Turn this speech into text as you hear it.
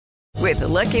With the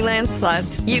Lucky Land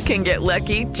Slots, you can get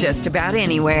lucky just about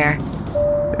anywhere.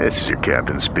 This is your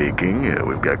captain speaking.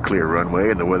 We've got clear runway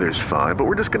and the weather's fine, but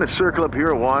we're just going to circle up here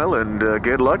a while and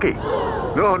get lucky.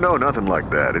 No, nothing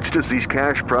like that. It's just these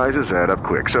cash prizes add up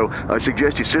quick. So I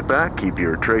suggest you sit back, keep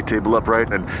your tray table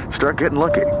upright, and start getting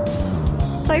lucky.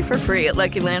 Play for free at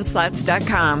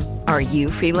LuckyLandSlots.com. Are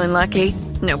you feeling lucky?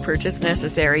 No purchase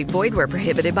necessary. Void where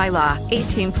prohibited by law.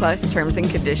 18 plus terms and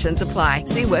conditions apply.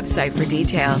 See website for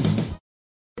details.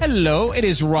 Hello, it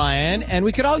is Ryan, and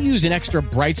we could all use an extra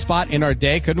bright spot in our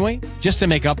day, couldn't we? Just to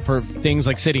make up for things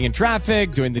like sitting in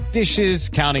traffic, doing the dishes,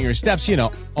 counting your steps,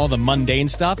 all the mundane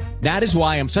stuff. That is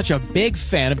why I'm such a big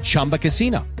fan of Chumba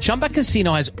Casino. Chumba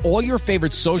Casino has all your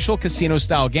favorite social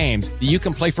casino-style games that you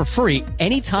can play for free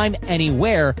anytime,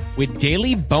 anywhere with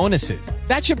daily bonuses.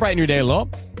 That should brighten your day a little.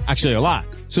 Actually, a lot.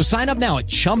 So sign up now at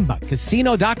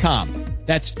ChumbaCasino.com.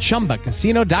 That's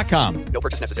ChumbaCasino.com. No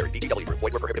purchase necessary. VGW Group.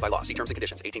 Void where prohibited by law. See terms and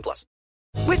conditions. 18 plus.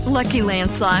 With Lucky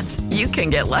Land Slots, you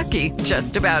can get lucky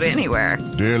just about anywhere.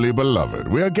 Dearly beloved,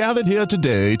 we are gathered here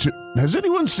today to... Has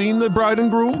anyone seen the bride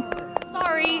and groom?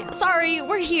 Sorry,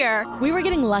 we're here. We were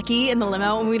getting lucky in the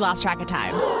limo and we lost track of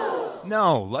time.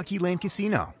 No, Lucky Land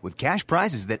Casino. With cash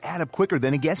prizes that add up quicker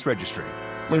than a guest registry.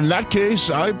 In that case,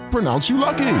 I pronounce you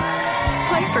lucky.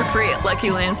 Play for free at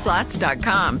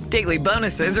LuckyLandSlots.com. Daily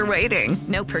bonuses are waiting.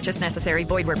 No purchase necessary.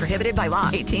 Void where prohibited by law.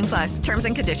 18 plus. Terms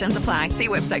and conditions apply. See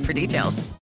website for details.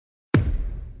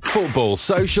 Football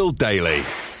Social Daily.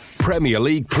 Premier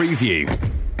League preview.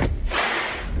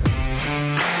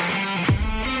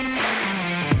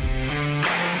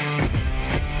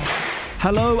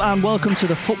 Hello and welcome to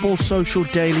the Football Social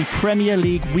Daily Premier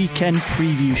League Weekend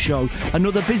Preview Show.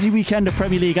 Another busy weekend of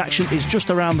Premier League action is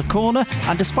just around the corner,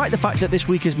 and despite the fact that this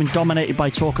week has been dominated by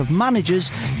talk of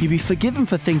managers, you'd be forgiven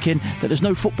for thinking that there's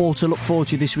no football to look forward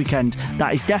to this weekend.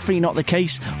 That is definitely not the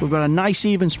case. We've got a nice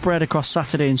even spread across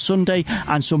Saturday and Sunday,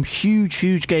 and some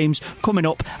huge games coming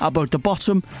up at both the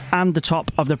bottom and the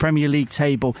top of the Premier League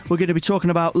table. We're going to be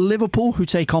talking about Liverpool, who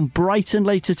take on Brighton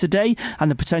later today, and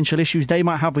the potential issues they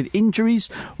might have with injuries.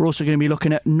 We're also going to be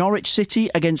looking at Norwich City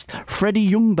against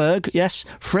Freddie Ljungberg. Yes,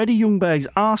 Freddie Ljungberg's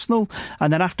Arsenal.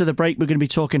 And then after the break, we're going to be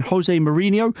talking Jose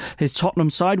Mourinho, his Tottenham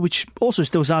side, which also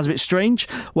still sounds a bit strange.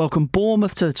 Welcome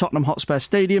Bournemouth to the Tottenham Hotspur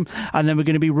Stadium. And then we're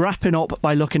going to be wrapping up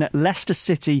by looking at Leicester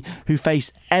City, who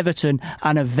face Everton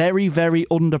and a very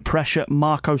under pressure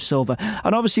Marco Silva.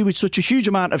 And obviously with such a huge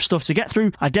amount of stuff to get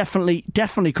through, I definitely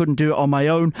couldn't do it on my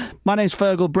own. My name's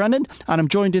Fergal Brennan, and I'm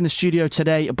joined in the studio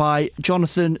today by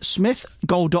Jonathan Smith,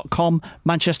 Goal.com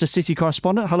Manchester City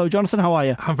correspondent. Hello, Jonathan. How are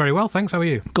you? I'm very well, thanks. How are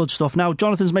you? Good stuff. Now,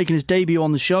 Jonathan's making his debut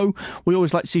on the show. We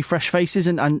always like to see fresh faces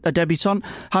and a debutant.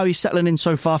 How are you settling in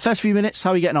so far? First few minutes, how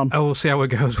are you getting on? Oh, we'll see how it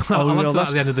goes. I'll answer that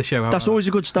at the end of the show. That's always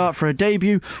a good start for a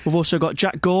debut. We've also got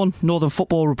Jack Gaughan, Northern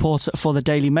Football reporter for the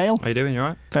Daily Mail. How you doing? You all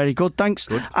right? Very good, thanks.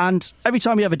 Good. And every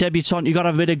time you have a debutant, you've got to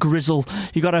have a bit of grizzle.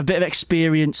 You've got to have a bit of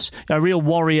experience. You're a real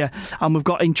warrior. And we've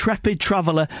got intrepid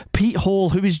traveller Pete Hall,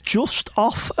 who is just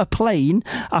off a plane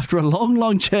after a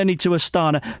long journey to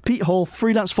Astana. Pete Hall,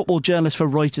 freelance football journalist for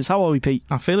Reuters. How are we, Pete?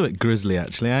 I feel a bit grizzly,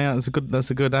 actually. That's a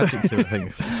good adjective, I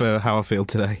think, for how I feel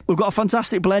today. We've got a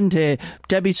fantastic blend here.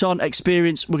 Debutant,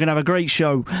 experience. We're going to have a great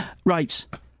show. Right,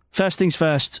 first things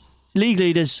first. League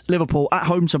leaders, Liverpool, at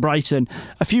home to Brighton.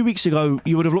 A few weeks ago,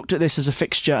 you would have looked at this as a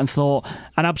fixture and thought,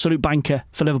 an absolute banker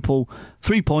for Liverpool.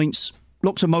 3 points.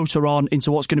 Look to motor on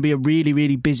into what's going to be a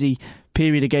really busy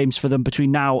period of games for them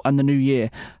between now and the new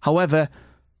year. However,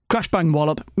 crash bang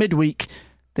wallop, midweek,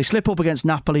 they slip up against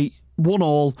Napoli.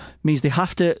 1-1 means they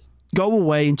have to go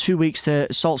away in 2 weeks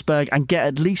to Salzburg and get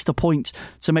at least a point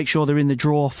to make sure they're in the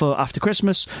draw for after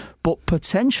Christmas. But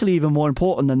potentially even more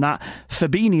important than that,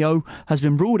 Fabinho has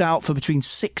been ruled out for between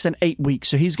 6 and 8 weeks.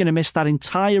 So he's going to miss that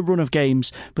entire run of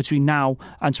games between now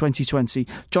and 2020.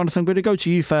 Jonathan, I'm going to go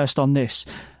to you first on this.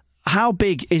 How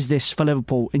big is this for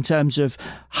Liverpool in terms of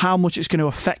how much it's going to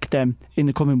affect them in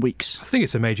the coming weeks? I think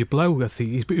it's a major blow. I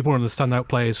think he's one of the standout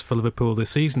players for Liverpool this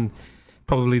season.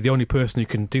 Probably the only person who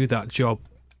can do that job,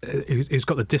 who's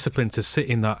got the discipline to sit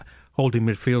in that holding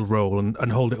midfield role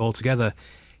and hold it all together.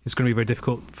 It's going to be very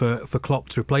difficult for Klopp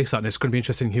to replace that, and it's going to be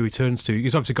interesting who he turns to.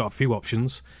 He's obviously got a few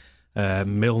options.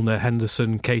 Milner,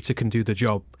 Henderson, Keita can do the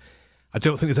job. I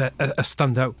don't think there's a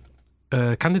standout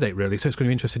candidate, really. So it's going to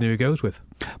be interesting who he goes with.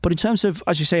 But in terms of,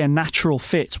 as you say, a natural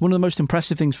fit, one of the most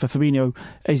impressive things for Fabinho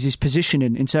is his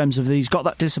positioning, in terms of he's got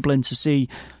that discipline to see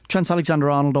Trent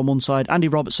Alexander-Arnold on one side, Andy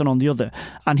Robertson on the other,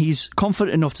 and he's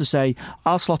confident enough to say,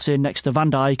 I'll slot in next to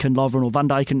Van Dijk and Lovren, or Van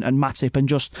Dijk and Matip, and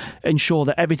just ensure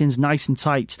that everything's nice and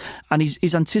tight. And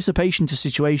his anticipation to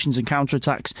situations and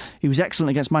counter-attacks, he was excellent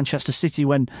against Manchester City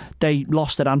when they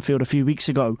lost at Anfield a few weeks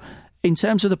ago. In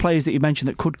terms of the players that you mentioned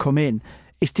that could come in,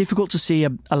 it's difficult to see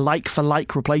a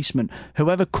like-for-like replacement.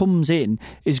 Whoever comes in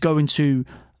is going to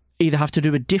either have to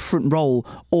do a different role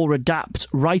or adapt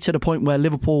right at a point where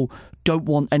Liverpool don't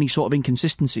want any sort of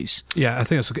inconsistencies. Yeah, I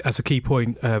think that's a key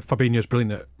point. Fabinho's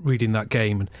brilliant at reading that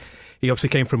game. And he obviously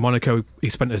came from Monaco. He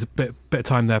spent a bit of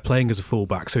time there playing as a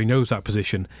fullback, so he knows that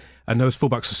position. And those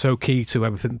fullbacks are so key to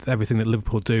everything that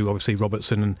Liverpool do. Obviously,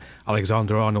 Robertson and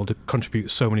Alexander-Arnold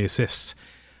contribute so many assists.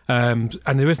 And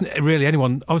there isn't really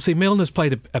anyone. Obviously, Milner's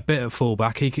played a bit of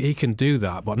fullback. He can do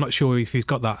that, but I'm not sure if he's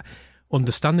got that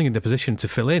understanding in the position to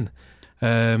fill in. He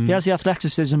has the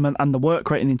athleticism and the work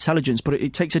rate and intelligence, but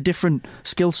it takes a different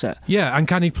skill set. Yeah, and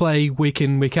can he play week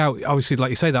in, week out? Obviously, like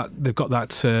you say, that they've got that.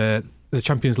 The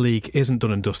Champions League isn't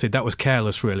done and dusted. That was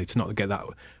careless, really, to not get that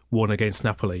one against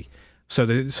Napoli. So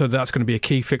that's going to be a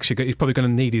key fixture. He's probably going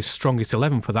to need his strongest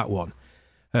 11 for that one.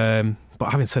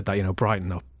 But having said that,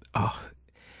 Brighton are.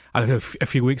 I don't know. A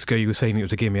few weeks ago, you were saying it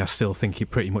was a gimme. I still think it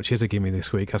pretty much is a gimme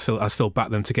this week. I still back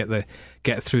them to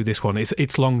get through this one.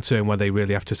 It's long term where they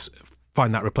really have to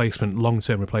find that long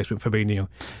term replacement for Fabinho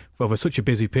over such a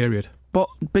busy period. But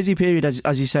busy period,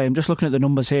 as you say. I'm just looking at the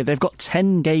numbers here. They've got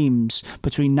 10 games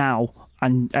between now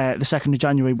and the 2nd of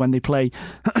January when they play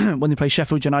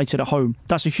Sheffield United at home.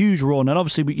 That's a huge run, and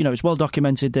obviously it's well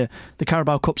documented the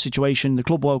Carabao Cup situation, the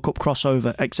Club World Cup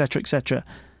crossover, etc., etc.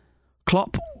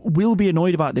 Klopp will be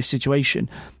annoyed about this situation.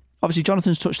 Obviously,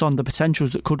 Jonathan's touched on the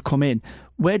potentials that could come in.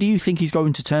 Where do you think he's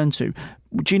going to turn to?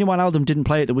 Gini Wijnaldum didn't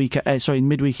play at the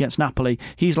midweek against Napoli.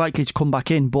 He's likely to come back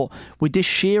in, but with this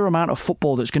sheer amount of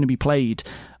football that's going to be played,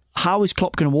 how is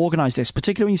Klopp going to organise this?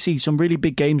 Particularly when you see some really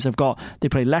big games they've got. They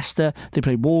play Leicester, they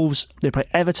play Wolves, they play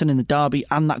Everton in the derby,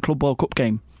 and that Club World Cup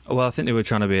game. Well, I think they were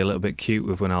trying to be a little bit cute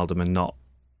with Wijnaldum and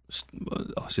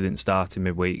obviously didn't start him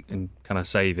midweek and kind of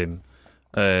save him.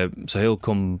 So he'll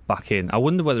come back in. I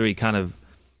wonder whether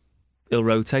he'll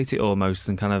rotate it almost,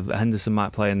 and kind of Henderson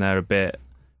might play in there a bit.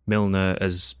 Milner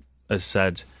has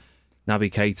said.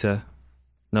 Naby Keita.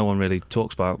 No one really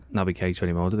talks about Naby Keita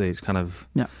anymore, do they? It's kind of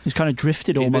he's kind of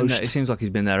drifted almost. It seems like he's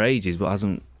been there ages, but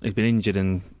hasn't. He's been injured,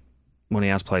 and when he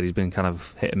has played, he's been kind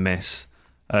of hit and miss.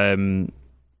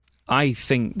 I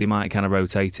think they might kind of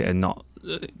rotate it, and not.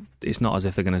 It's not as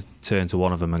if they're going to turn to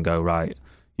one of them and go, right,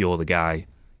 you're the guy.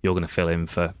 You're going to fill in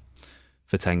for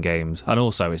 10 games. And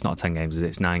also, it's not 10 games,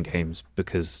 it's 9 games,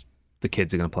 because the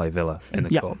kids are going to play Villa in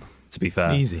the Cup, to be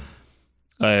fair. Easy.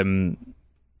 I mean,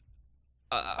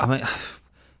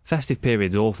 festive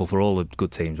period's awful for all the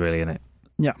good teams, really, isn't it?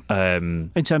 Yeah.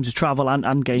 In terms of travel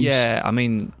and games. Yeah, I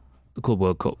mean, the Club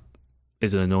World Cup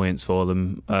is an annoyance for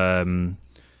them.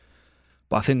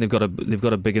 But I think they've got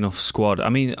a big enough squad. I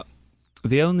mean,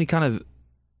 the only kind of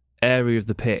area of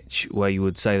the pitch where you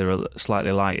would say they're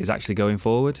slightly light is actually going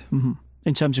forward. Mm-hmm.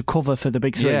 In terms of cover for the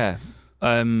big three. Yeah.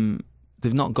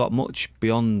 They've not got much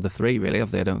beyond the three, really,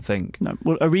 have they? I don't think. No.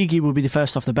 Well, Origi would be the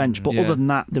first off the bench, but other than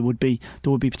that, there would be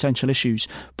potential issues.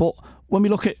 But when we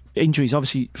look at injuries,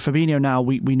 obviously Fabinho now,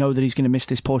 we know that he's going to miss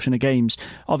this portion of games.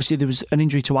 Obviously, there was an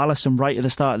injury to Alisson right at the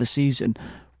start of the season.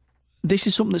 This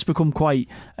is something that's become quite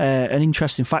an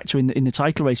interesting factor in the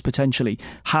title race, potentially,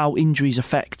 how injuries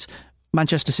affect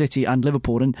Manchester City and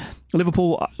Liverpool. And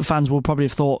Liverpool fans will probably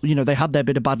have thought, they had their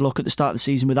bit of bad luck at the start of the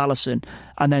season with Alisson,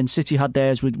 and then City had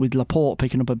theirs with Laporte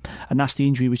picking up a nasty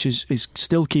injury, which is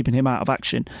still keeping him out of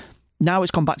action. Now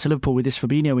it's come back to Liverpool with this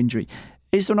Fabinho injury.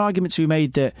 Is there an argument to be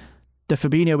made that the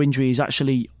Fabinho injury is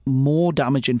actually more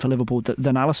damaging for Liverpool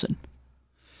than Alisson?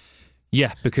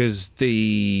 Yeah, because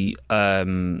the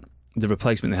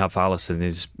replacement they have for Alisson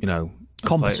is,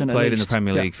 competent, played in the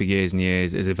Premier League for years and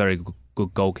years, is a very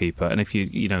good goalkeeper. And if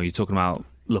you're talking about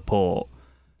Laporte,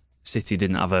 City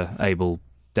didn't have a able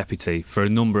deputy for a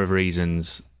number of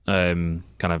reasons. Kind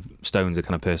of Stones are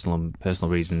kind of personal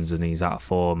reasons, and he's out of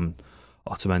form.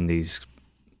 Otamendi's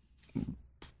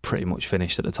pretty much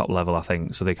finished at the top level, I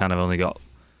think. So they kind of only got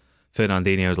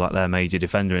Fernandinho as like their major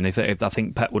defender. And if I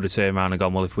think Pep would have turned around and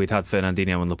gone, well, if we'd had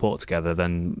Fernandinho and Laporte together,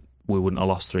 then we wouldn't have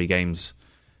lost 3 games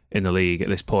in the league at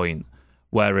this point.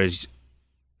 Whereas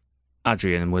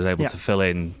Adrian was able to fill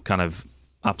in kind of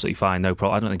absolutely fine, no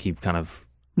problem. I don't think he kind of...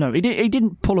 No, he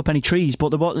didn't pull up any trees,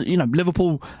 but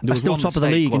Liverpool are still top of the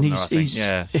league, and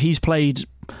he's played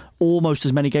almost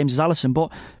as many games as Alisson.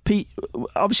 But Pete,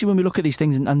 obviously when we look at these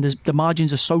things and the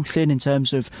margins are so thin in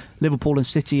terms of Liverpool and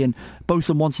City, and both of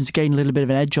them wanting to gain a little bit of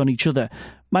an edge on each other,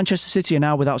 Manchester City are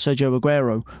now without Sergio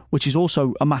Aguero, which is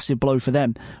also a massive blow for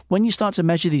them. When you start to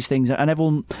measure these things, and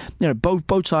everyone,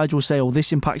 both sides will say, "Oh,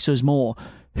 this impacts us more."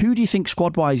 Who do you think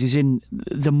squad-wise is in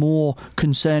the more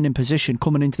concerning position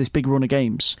coming into this big run of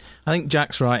games? I think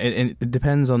Jack's right. It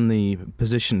depends on the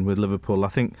position with Liverpool. I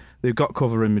think they've got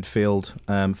cover in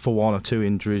midfield for one or two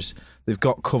injuries. They've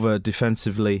got cover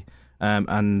defensively,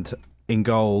 and in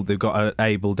goal they've got an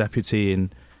able deputy in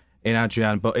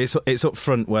Adrian. But it's up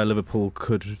front where Liverpool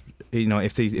could,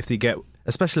 if they get,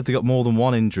 especially if they got more than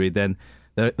one injury, then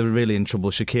they're really in trouble.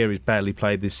 Shaqiri's barely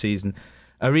played this season.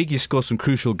 Origi scores some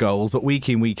crucial goals, but week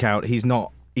in, week out, he's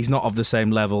not of the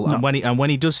same level. No. And when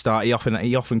he does start, he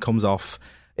often comes off.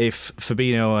 If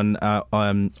Fabinho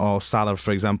and or Salah,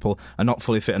 for example, are not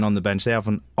fully fit and on the bench, they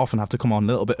often have to come on a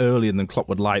little bit earlier than Klopp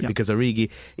would like, because Origi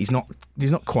he's not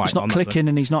quite. He's not clicking,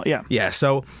 and he's not. Yeah.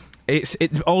 So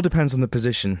it all depends on the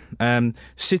position.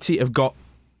 City have got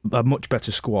a much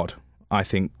better squad, I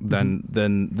think,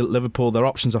 than Liverpool. Their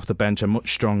options off the bench are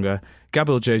much stronger.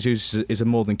 Gabriel Jesus is a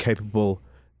more than capable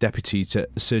deputy to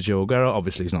Sergio Aguero.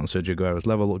 Obviously, he's not on Sergio Aguero's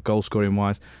level, goal scoring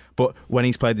wise, but when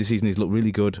he's played this season, he's looked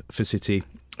really good for City.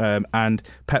 And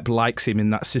Pep likes him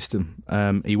in that system.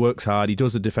 He works hard. He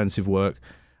does the defensive work.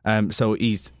 So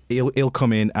he'll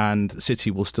come in, and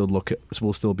City will still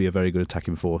be a very good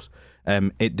attacking force.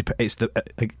 It depends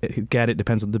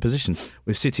on the position.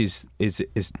 With City's is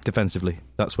defensively.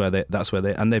 That's where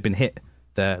they and they've been hit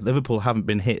there. Liverpool haven't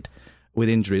been hit with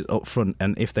injuries up front,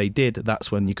 and if they did,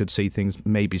 that's when you could see things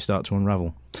maybe start to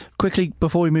unravel. Quickly,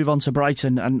 before we move on to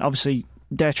Brighton, and obviously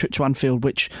their trip to Anfield,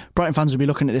 which Brighton fans will be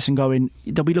looking at this and going,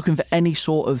 they'll be looking for any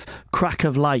sort of crack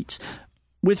of light.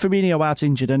 With Fabinho out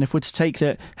injured, and if we're to take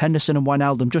that Henderson and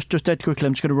Wijnaldum, just dead quickly,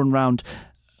 I'm just going to run round.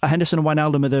 Henderson and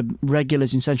Wijnaldum are the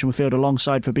regulars in central midfield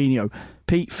alongside Fabinho.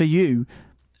 Pete, for you,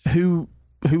 who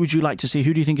would you like to see?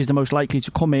 Who do you think is the most likely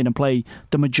to come in and play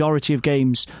the majority of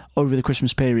games over the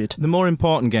Christmas period? The more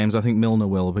important games, I think Milner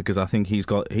will, because I think he's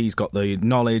got the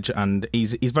knowledge, and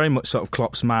he's very much sort of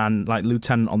Klopp's man, like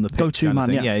lieutenant on the pitch. Go-to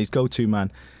man, yeah, he's go-to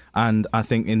man. And I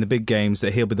think in the big games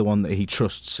that he'll be the one that he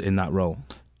trusts in that role.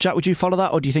 Jack, would you follow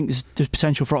that, or do you think there's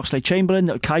potential for Oxlade-Chamberlain,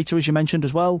 Keita, as you mentioned,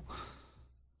 as well?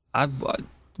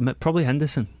 Probably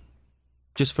Henderson,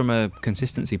 just from a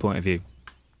consistency point of view.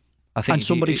 I think, and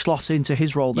somebody slots into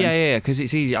his role then? Yeah, because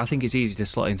it's easy. I think it's easy to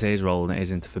slot into his role than it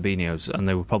is into Fabinho's, and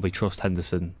they would probably trust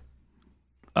Henderson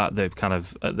at the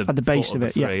base of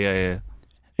it. Yeah.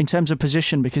 In terms of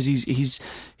position, because he's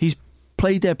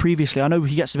played there previously. I know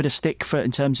he gets a bit of stick for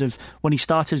in terms of when he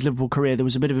started his Liverpool career, there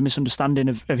was a bit of a misunderstanding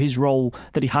of his role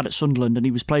that he had at Sunderland, and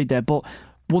he was played there. But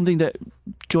one thing that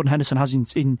Jordan Henderson has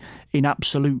in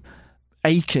absolute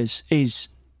acres is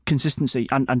consistency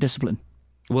and discipline.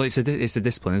 Well, it's a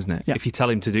discipline, isn't it? Yeah. If you tell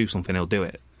him to do something, he'll do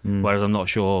it. Whereas I'm not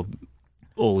sure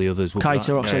all the others will.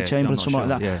 Keita, Oxlade-Chamberlain, something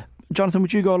like that. Yeah. Jonathan,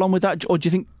 would you go along with that? Or do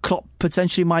you think Klopp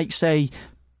potentially might say,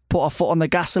 put our foot on the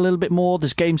gas a little bit more?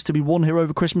 There's games to be won here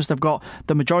over Christmas. They've got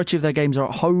the majority of their games are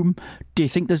at home. Do you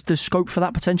think there's scope for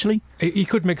that potentially? He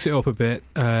could mix it up a bit,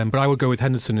 but I would go with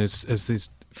Henderson as his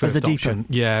first option.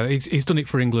 Yeah, he's done it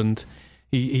for England.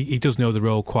 He does know the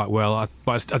role quite well.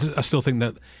 But I still think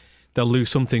that they'll lose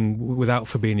something without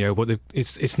Fabinho, but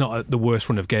it's not the worst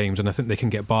run of games, and I think they can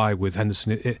get by with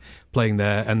Henderson playing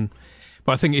there.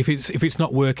 But I think if it's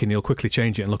not working, he'll quickly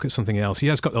change it and look at something else. He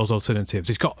has got those alternatives.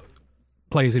 He's got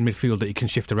players in midfield that he can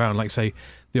shift around. Like say,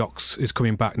 the Ox is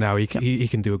coming back now. He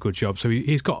can do a good job. So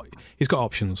he's got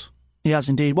options. He has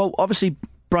indeed. Well, obviously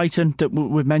Brighton that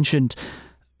we've mentioned.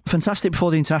 Fantastic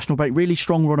before the international break, really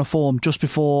strong run of form just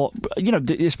before.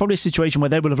 It's probably a situation where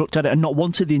they would have looked at it and not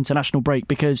wanted the international break,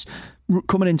 because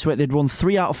coming into it, they'd won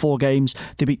 3 out of 4 games.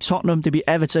 They beat Tottenham, they beat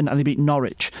Everton, and they beat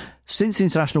Norwich. Since the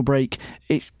international break,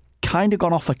 it's kind of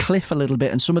gone off a cliff a little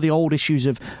bit, and some of the old issues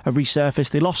have resurfaced.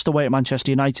 They lost away at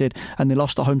Manchester United, and they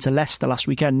lost at home to Leicester last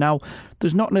weekend. Now,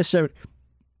 there's not necessarily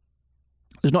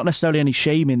any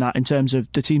shame in that in terms of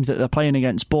the teams that they're playing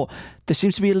against, but there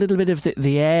seems to be a little bit of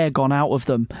the air gone out of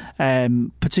them,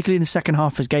 particularly in the second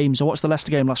half of games. I watched the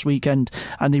Leicester game last weekend,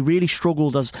 and they really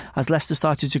struggled as Leicester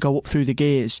started to go up through the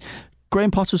gears.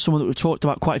 Graham Potter's someone that we've talked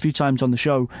about quite a few times on the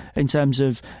show in terms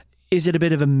of, is it a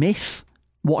bit of a myth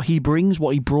what he brings,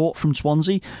 what he brought from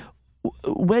Swansea?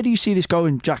 Where do you see this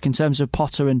going, Jack, in terms of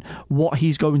Potter and what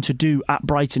he's going to do at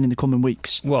Brighton in the coming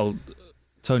weeks? Well,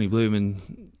 Tony Bloom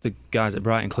and the guys at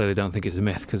Brighton clearly don't think it's a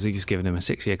myth, because he's just given him a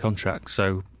 6-year contract.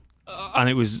 So, and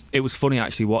it was funny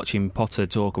actually watching Potter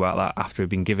talk about that after he'd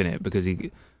been given it, because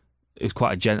he it was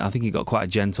quite I think he got quite a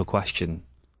gentle question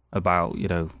about,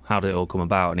 how did it all come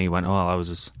about, and he went, I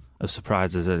was as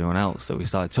surprised as anyone else that we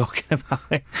started talking about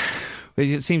it. But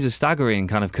it seems a staggering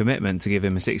kind of commitment to give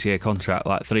him a 6-year contract,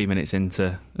 like 3 months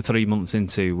into.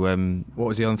 What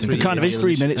was he on? 3 It kind of is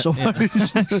 3 minutes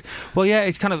almost. Well, yeah,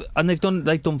 it's kind of, and they've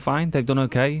done fine. They've done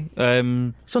okay.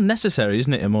 It's unnecessary,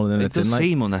 isn't it? More than anything, it does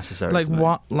seem unnecessary. Like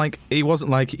what? Like he wasn't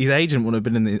like his agent would have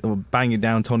been banging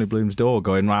down Tony Bloom's door,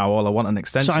 going, "Wow, I want an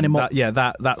extension." Sign him up.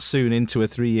 That soon into a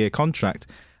 3-year contract,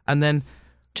 and then.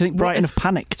 Do you think Brighton have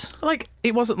panicked? Like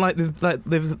it wasn't like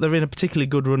they're in a particularly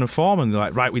good run of form, and they're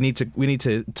like, right, we need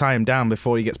to tie him down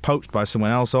before he gets poached by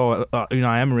someone else. Or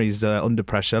Unai Emery's under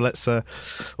pressure.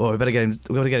 We better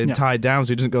get him tied down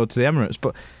so he doesn't go to the Emirates.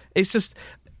 But it's just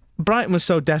Brighton was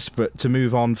so desperate to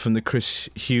move on from the Chris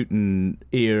Hughton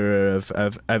era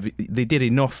of they did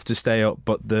enough to stay up,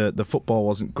 but the football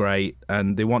wasn't great,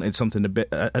 and they wanted something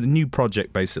a new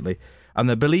project basically, and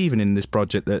they're believing in this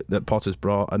project that Potter's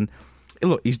brought. And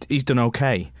look, he's done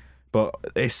okay, but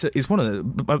it's one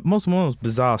of the most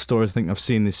bizarre stories I think I've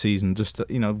seen this season. Just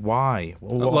why?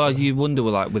 Well, you wonder,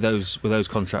 with those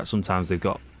contracts, sometimes they've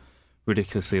got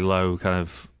ridiculously low kind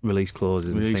of release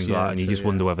clauses and things like that, and you just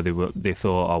wonder whether they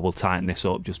thought, we'll tighten this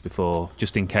up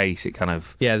just in case it kind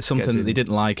of there's something that they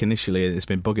didn't like initially. It's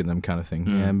been bugging them, kind of thing.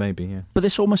 Yeah, maybe. Yeah. But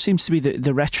this almost seems to be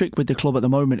the rhetoric with the club at the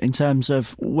moment, in terms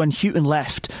of when Hughton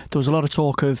left, there was a lot of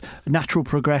talk of natural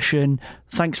progression.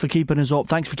 Thanks for keeping us up.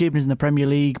 Thanks for keeping us in the Premier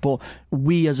League. But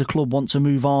we as a club want to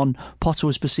move on. Potter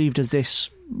was perceived as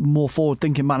this more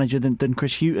forward-thinking manager than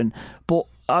Chris Hughton. But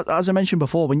as I mentioned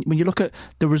before, when you look at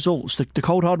the results, the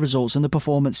cold hard results and the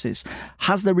performances,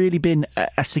 has there really been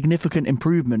a significant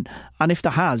improvement? And if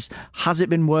there has it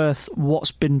been worth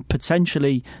what's been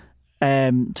potentially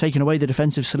taking away the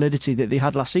defensive solidity that they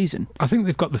had last season? I think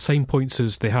they've got the same points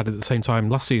as they had at the same time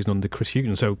last season under Chris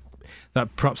Hughton, so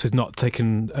that perhaps has not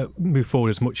moved forward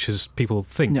as much as people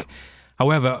think. No.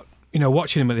 However,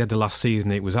 watching him at the end of last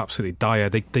season, it was absolutely dire.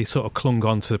 They sort of clung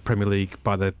on to the Premier League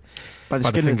by the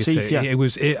skin of the teeth. Yeah,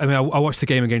 I watched the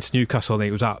game against Newcastle,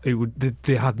 and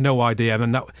they had no idea. I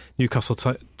mean, that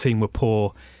Newcastle team were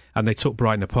poor, and they took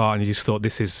Brighton apart. And you just thought,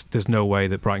 there's no way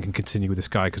that Brighton can continue with this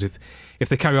guy, because if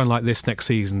they carry on like this next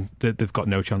season, they've got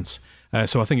no chance.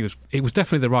 So I think it was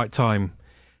definitely the right time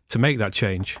to make that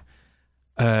change.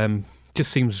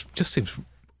 Just seems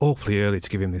awfully early to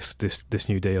give him this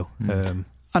new deal.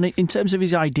 And in terms of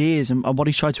his ideas and what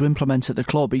he's tried to implement at the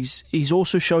club, he's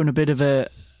also shown a bit of a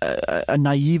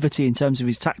naivety in terms of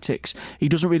his tactics. He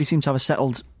doesn't really seem to have a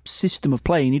settled system of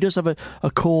playing. He does have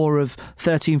a core of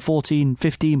 13, 14,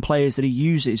 15 players that he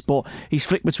uses, but he's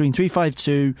flicked between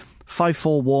 3-5-2,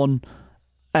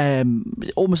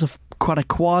 5-4-1, almost a kind of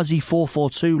quasi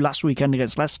 4-4-2 last weekend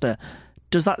against Leicester.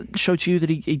 Does that show to you that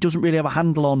he doesn't really have a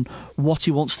handle on what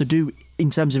he wants to do in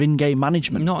terms of in-game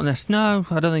management? No,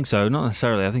 I don't think so. Not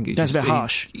necessarily. I think it's just a bit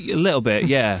harsh. A little bit,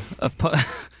 yeah.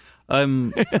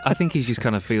 I think he's just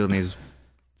kind of feeling his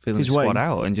squad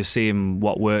out and just seeing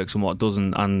what works and what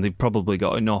doesn't, and they've probably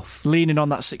got enough. Leaning on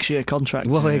that 6-year contract.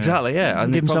 Well, exactly, yeah.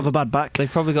 And give himself a bad back. They've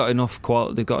probably got enough.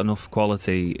 They've got enough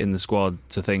quality in the squad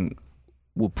to think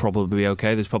we'll probably be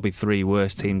okay. There's probably 3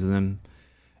 worse teams than them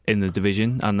in the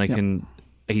division, and they can.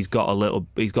 He's got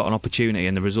an opportunity,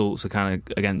 and the results are kind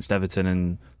of against Everton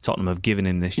and Tottenham have given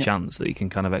him this chance that he can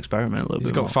kind of experiment a little bit.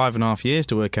 He's got 5.5 years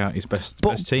to work out his best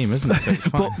team, isn't it? So it's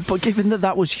fine. But given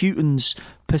that was Hughton's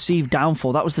perceived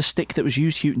downfall, that was the stick that was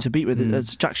used Hughton to beat with,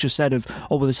 as Jack just said,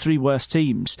 there's 3 worse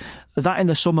teams. That in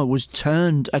the summer was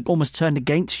almost turned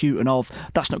against Hughton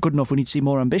that's not good enough, we need to see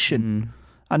more ambition.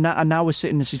 And now we're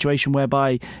sitting in a situation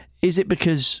whereby, is it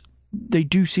because they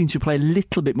do seem to play a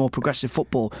little bit more progressive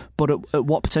football, but at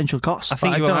what potential cost? I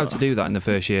think you're allowed to do that in the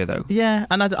first year, though. Yeah,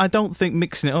 and I don't think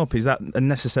mixing it up is that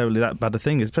necessarily that bad a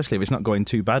thing, especially if it's not going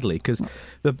too badly, because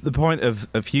the point of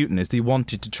Hughton is that he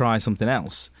wanted to try something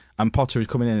else, and Potter is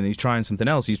coming in and he's trying something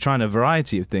else. He's trying a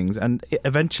variety of things, and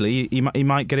eventually he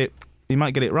might get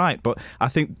it right. But I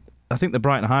think the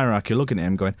Brighton hierarchy are looking at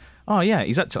him going, oh yeah,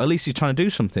 at least he's trying to do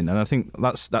something, and I think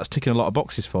that's ticking a lot of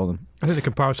boxes for them. I think the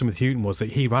comparison with Hughton was that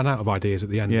he ran out of ideas at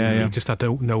the end. He just had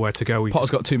nowhere to go.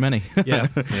 Potter's got too many. Yeah.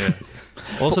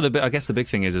 Also, I guess the big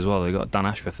thing is as well, they've got Dan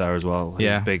Ashworth there as well. He's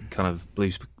a big kind of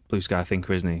blue sky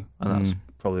thinker, isn't he? And that's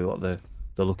probably what they're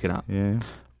looking at. Yeah.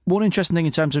 One interesting thing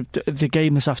in terms of the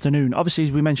game this afternoon, obviously,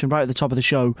 as we mentioned right at the top of the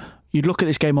show, you'd look at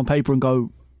this game on paper and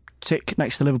go, tick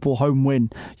next to Liverpool, home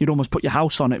win. You'd almost put your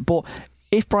house on it. But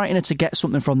if Brighton are to get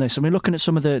something from this, and we're looking at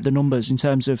some of the numbers in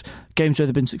terms of games where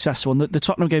they've been successful, and the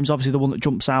Tottenham game is obviously the one that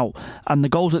jumps out, and the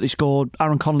goals that they scored,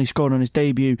 Aaron Connolly scored on his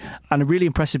debut, and a really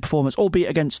impressive performance, albeit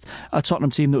against a Tottenham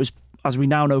team that was as we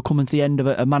now know, coming to the end of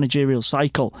a managerial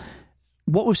cycle.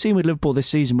 What we've seen with Liverpool this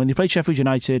season, when they played Sheffield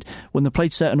United, when they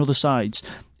played certain other sides,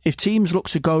 if teams look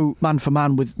to go man for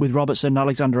man with Robertson,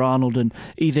 Alexander-Arnold, and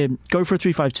either go for a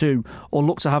 3-5-2 or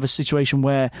look to have a situation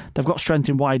where they've got strength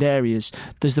in wide areas,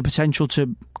 there's the potential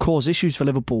to cause issues for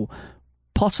Liverpool.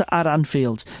 Potter at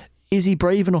Anfield, is he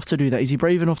brave enough to do that? Is he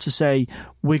brave enough to say,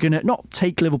 we're going to not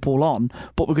take Liverpool on,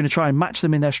 but we're going to try and match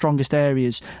them in their strongest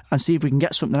areas and see if we can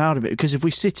get something out of it? Because if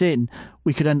we sit in,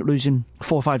 we could end up losing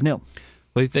 4-5-0.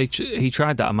 Well, he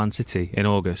tried that at Man City in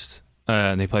August,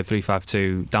 and they played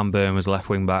 3-5-2. Dan Burn was left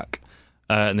wing back,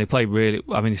 and they played really.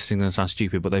 I mean, this is going to sound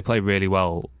stupid, but they played really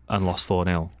well and lost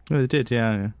 4-0. Well, they did,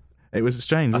 yeah. It was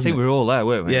strange. I think we were all there,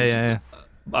 weren't we? Yeah.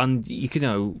 And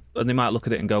and they might look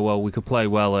at it and go, well, we could play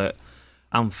well at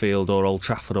Anfield or Old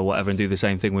Trafford or whatever and do the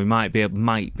same thing. We might be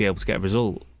able to get a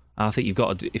result. And I think you've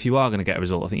got to, if you are going to get a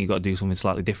result, I think you've got to do something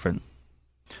slightly different.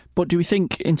 But do we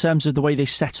think, in terms of the way they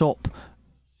set up,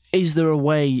 is there a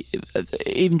way,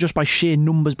 even just by sheer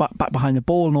numbers back behind the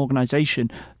ball and organisation,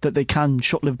 that they can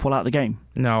shut Liverpool out of the game?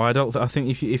 No, I don't. I think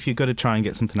if you've got to try and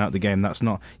get something out of the game, that's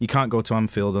not. You can't go to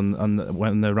Anfield and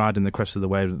when they're riding the crest of the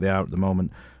wave that they are at the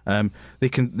moment.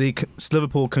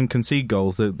 Liverpool can concede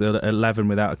goals. They're 11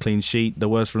 without a clean sheet, the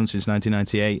worst run since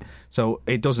 1998. So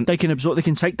it doesn't. They can absorb. They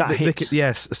can take that hit.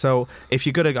 Yes. So if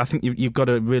you've got to, I think you've got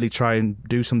to really try and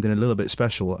do something a little bit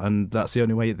special, and that's the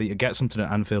only way that you get something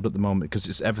at Anfield at the moment,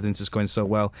 because everything's just going so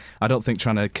well. I don't think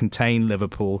trying to contain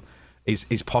Liverpool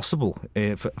is possible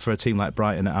for a team like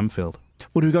Brighton at Anfield.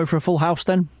 Would we go for a full house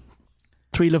then?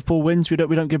 3 Liverpool wins. We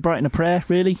don't give Brighton a prayer,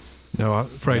 really. No, I'm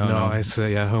afraid no. It's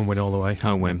home win all the way.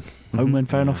 Home win. Home win,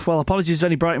 fair enough. Well, apologies to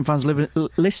any Brighton fans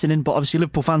listening, but obviously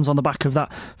Liverpool fans on the back of that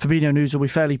Fabinho news will be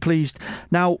fairly pleased.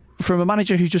 Now, from a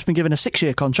manager who's just been given a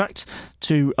 6-year contract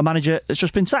to a manager that's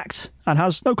just been sacked and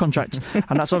has no contract,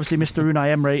 and that's obviously Mr. Unai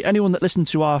Emery. Anyone that listened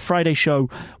to our Friday show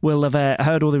will have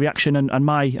heard all the reaction and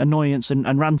my annoyance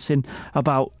and ranting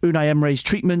about Unai Emery's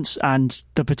treatments and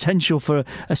the potential for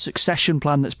a succession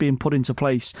plan that's being put into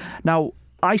place. Now,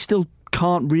 I still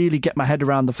can't really get my head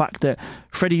around the fact that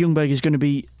Freddie Ljungberg is going to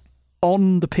be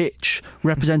on the pitch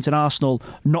representing Arsenal,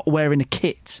 not wearing a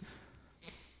kit.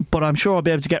 But I'm sure I'll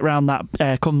be able to get around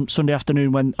that come Sunday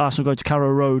afternoon when Arsenal go to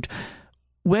Carrow Road.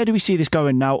 Where do we see this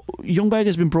going now? Ljungberg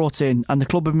has been brought in and the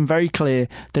club have been very clear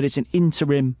that it's an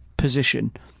interim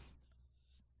position.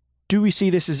 Do we see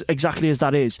this as exactly as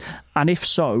that is? And if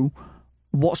so,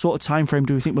 what sort of time frame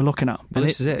do we think we're looking at? Well,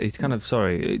 this is it. It's kind of,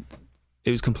 it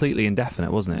was completely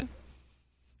indefinite, wasn't it?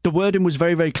 The wording was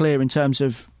very, very clear in terms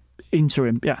of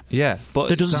interim, yeah, but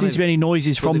there doesn't seem to be any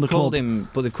noises from the club.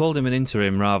 But they've called him an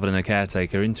interim rather than a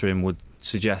caretaker. Interim would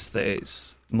suggest that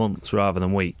it's months rather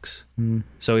than weeks.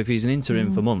 So if he's an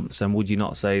interim for months, then would you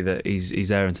not say that he's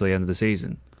there until the end of the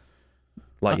season,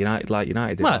 like United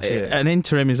did last year? An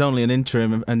interim is only an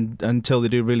interim until they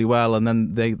do really well, and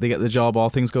then they get the job,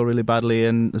 or things go really badly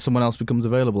and someone else becomes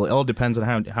available. It all depends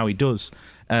on how he does.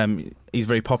 He's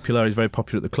very popular. He's very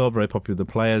popular at the club. Very popular with the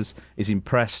players. He's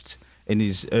impressed in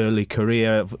his early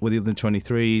career with the other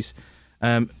 23s.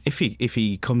 If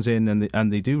he comes in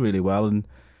and they do really well, and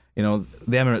the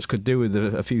Emirates could do with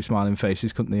a few smiling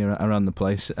faces, couldn't they, around the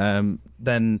place?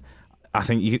 Then I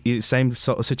think it's the same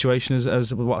sort of situation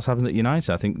as what's happened at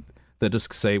United. I think they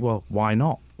just say, well, why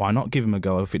not? Why not give him a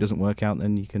go? If it doesn't work out,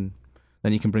 then you can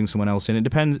bring someone else in.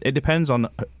 It depends on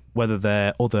whether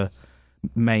their other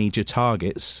major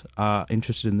targets are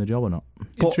interested in the job or not.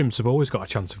 Interims have always got a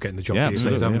chance of getting the job these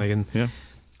days, haven't they? And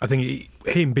I think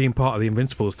him being part of the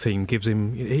Invincibles team gives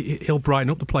him. He'll brighten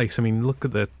up the place. I mean, look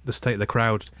at the state of the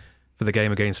crowd for the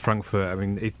game against Frankfurt. I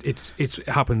mean, it's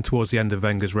happened towards the end of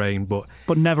Wenger's reign, but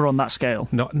never on that scale.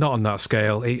 Not on that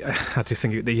scale. I just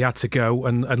think that he had to go,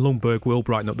 and Ljungberg will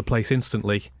brighten up the place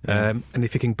instantly. And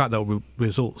if he can back that with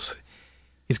results,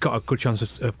 he's got a good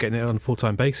chance of getting it on a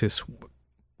full-time basis.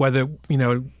 Whether,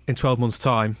 in 12 months'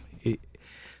 time, the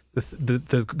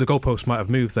goalposts might have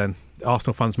moved then.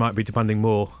 Arsenal fans might be demanding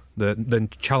more than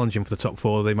challenging for the top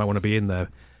 4. They might want to be in there.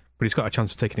 But he's got a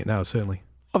chance of taking it now, certainly.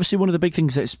 Obviously, one of the big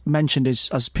things that's mentioned is,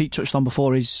 as Pete touched on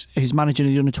before, is his managing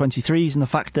of the under-23s and the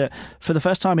fact that for the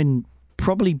first time in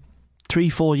probably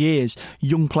 3-4 years,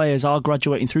 young players are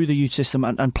graduating through the youth system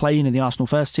and playing in the Arsenal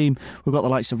first team. We've got the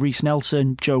likes of Reece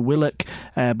Nelson, Joe Willock,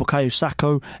 Bukayo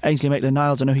Saka, Ainsley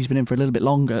Maitland-Niles. I know he's been in for a little bit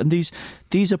longer. And these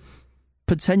are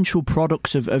potential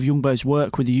products of Ljungberg's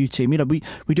work with the youth team. We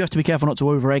do have to be careful not to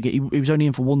over-egg it. He was only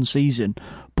in for one season.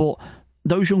 But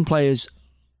those young players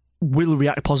will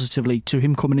react positively to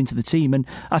him coming into the team. And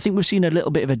I think we've seen a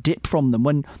little bit of a dip from them.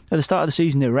 When at the start of the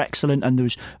season they were excellent and there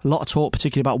was a lot of talk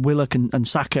particularly about Willock and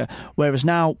Saka, whereas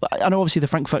now, I know obviously the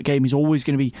Frankfurt game is always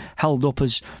going to be held up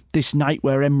as this night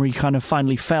where Emery kind of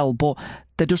finally fell, but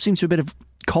there does seem to be a bit of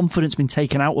confidence been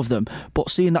taken out of them. But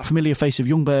seeing that familiar face of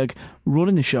Ljungberg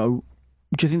running the show,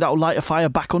 do you think that will light a fire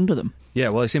back under them? Yeah,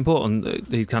 well, it's important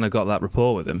that he's kind of got that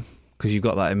rapport with them, because you've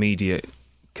got that immediate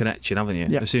connection, haven't you?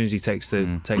 Yeah. As soon as he takes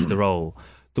the role.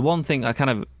 The one thing I kind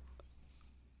of,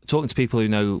 talking to people who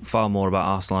know far more about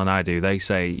Arsenal than I do, they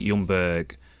say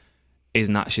Ljungberg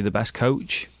isn't actually the best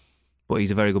coach, but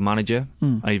he's a very good manager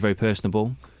and he's very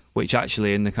personable, which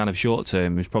actually in the kind of short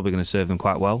term is probably going to serve them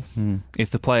quite well.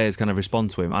 If the players kind of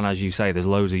respond to him, and as you say, there's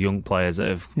loads of young players that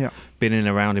have been in and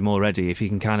around him already, if he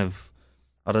can kind of,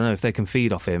 I don't know, if they can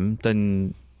feed off him,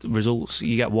 then results,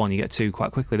 you get one, you get two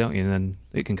quite quickly, don't you? And then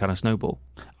it can kind of snowball.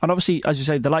 And obviously, as you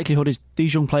say, the likelihood is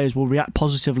these young players will react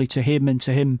positively to him and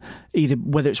to him, either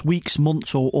whether it's weeks,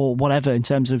 months or whatever in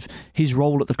terms of his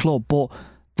role at the club. But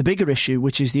the bigger issue,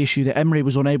 which is the issue that Emery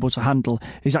was unable to handle,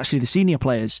 is actually the senior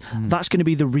players. That's going to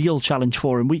be the real challenge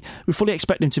for him. We fully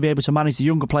expect him to be able to manage the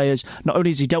younger players. Not only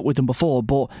has he dealt with them before,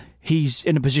 but he's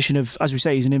in a position of, as we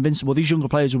say, he's an invincible. These younger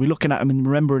players will be looking at him and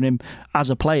remembering him as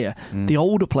a player. The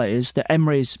older players that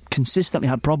Emery has consistently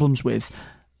had problems with,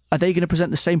 are they going to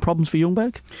present the same problems for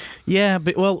Ljungberg? Yeah,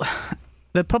 but well,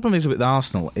 the problem is with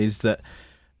Arsenal is that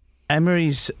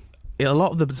Emery's, a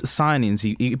lot of the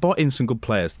signings, he brought in some good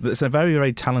players. It's a very,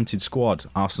 very talented squad,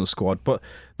 Arsenal squad, but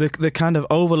they're kind of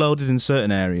overloaded in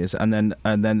certain areas and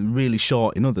then really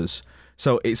short in others.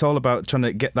 So it's all about trying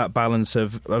to get that balance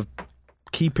of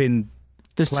keeping.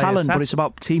 There's talent, but it's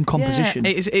about team composition.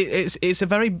 Yeah, it's a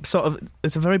very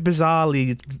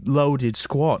bizarrely loaded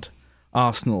squad,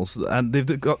 Arsenal's, and there's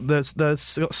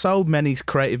got so many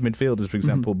creative midfielders, for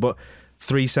example, but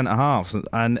 3 centre halves,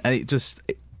 and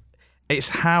it's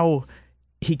how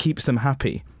he keeps them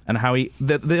happy, and how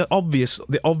the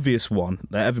obvious one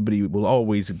that everybody will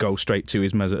always go straight to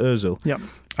is Mesut Ozil. Yeah,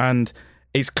 and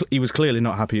he was clearly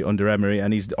not happy under Emery,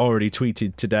 and he's already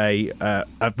tweeted today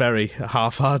a very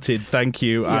half-hearted thank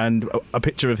you and a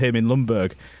picture of him in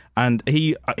Ljungberg, and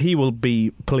he will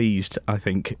be pleased, I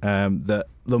think, that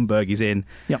Ljungberg is in.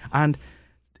 Yeah, and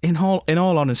in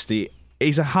all honesty,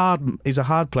 he's a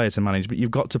hard player to manage, but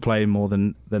you've got to play him more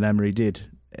than Emery did.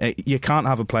 You can't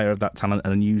have a player of that talent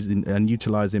and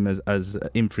utilise him as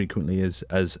infrequently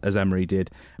as Emery did.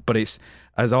 But it's,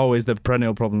 as always, the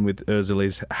perennial problem with Ozil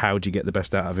is how do you get the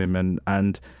best out of him,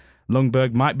 and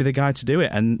Ljungberg might be the guy to do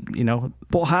it. And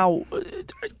but how,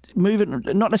 moving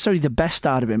not necessarily the best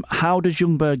out of him, how does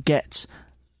Ljungberg get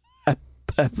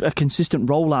a consistent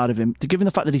role out of him? Given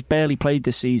the fact that he's barely played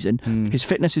this season, his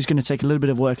fitness is going to take a little bit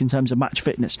of work in terms of match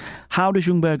fitness. How does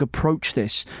Ljungberg approach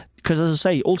this? Because, as I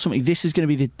say, ultimately this is going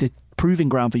to be the proving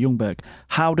ground for Ljungberg.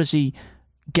 How does he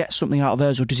get something out of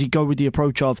Ozil? Does he go with the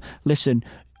approach of, listen,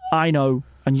 I know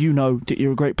and you know that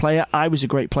you're a great player, I was a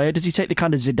great player? Does he take the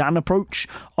kind of Zidane approach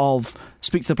of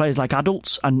speak to the players like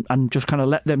adults and just kind of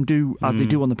let them do as they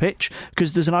do on the pitch?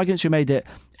 Because there's an argument to be made that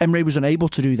Emery was unable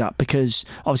to do that because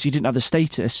obviously he didn't have the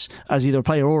status as either a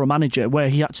player or a manager where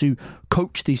he had to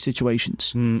coach these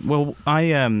situations. Well,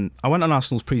 I went on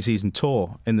Arsenal's pre-season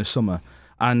tour in the summer.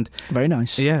 And very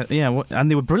nice, yeah,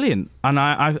 and they were brilliant. And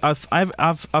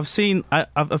I've seen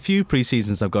a few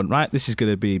pre-seasons. I've gone, right, this is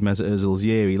going to be Mesut Ozil's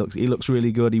year. He looks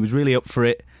really good. He was really up for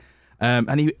it,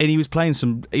 and he was playing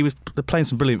some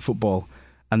brilliant football.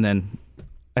 And then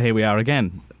here we are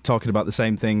again talking about the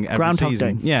same thing every Groundhog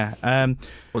season. Day. Yeah.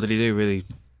 What did he do? Really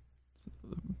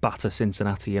batter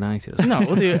Cincinnati United? No,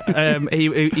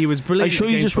 he was brilliant. Are you sure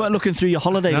you just weren't looking through your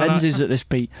holiday lenses at this,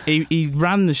 Pete? He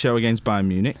ran the show against Bayern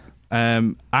Munich.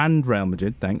 And Real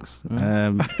Madrid, thanks.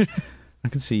 I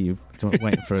can see you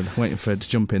waiting for it to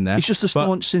jump in there. He's just a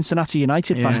staunch Cincinnati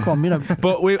United fan. Come on,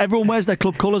 But everyone wears their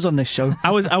club colours on this show.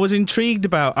 I was intrigued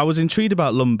about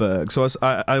Ljungberg, so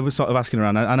I was sort of asking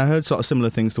around, and I heard sort of similar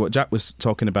things to what Jack was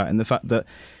talking about, in the fact that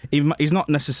he's not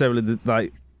necessarily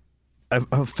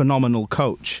a phenomenal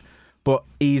coach, but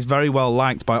he's very well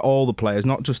liked by all the players,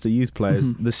 not just the youth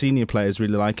players. The senior players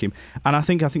really like him, and I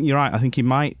think you're right. I think he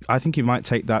might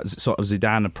take that sort of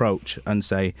Zidane approach and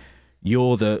say,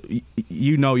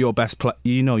 you know your best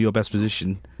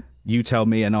position. You tell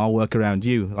me, and I'll work around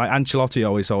you. Like Ancelotti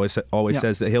always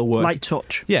says that he'll work light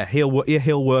touch. Yeah,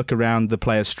 he'll work around the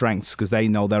players' strengths because they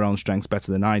know their own strengths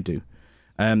better than I do.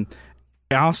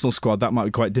 Arsenal squad, that might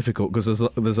be quite difficult because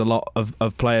there's a lot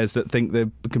of players that think they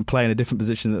can play in a different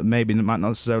position that maybe might not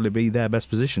necessarily be their best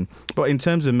position. But in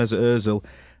terms of Mesut Ozil,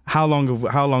 how long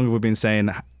have we been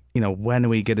saying, when are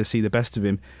we going to see the best of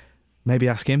him? Maybe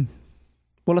ask him.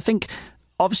 Well, I think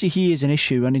obviously he is an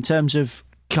issue, and in terms of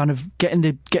kind of getting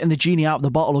the genie out of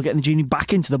the bottle or getting the genie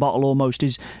back into the bottle almost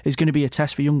is going to be a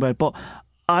test for Ljungberg. But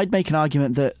I'd make an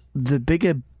argument that the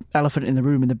bigger elephant in the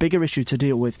room and the bigger issue to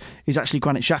deal with is actually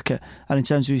Granit Xhaka, and in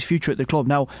terms of his future at the club.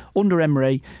 Now, under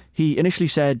Emre, he initially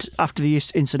said after the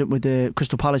incident with the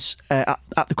Crystal Palace at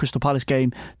the Crystal Palace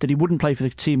game that he wouldn't play for the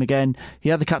team again. He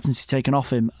had the captaincy taken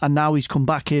off him, and now he's come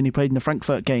back in. He played in the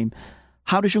Frankfurt game.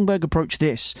 How does Ljungberg approach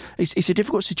this? It's a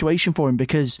difficult situation for him,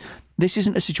 because this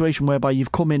isn't a situation whereby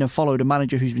you've come in and followed a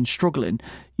manager who's been struggling.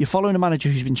 You're following a manager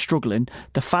who's been struggling.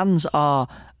 The fans are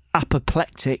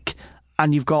apoplectic,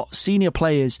 and you've got senior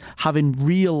players having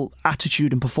real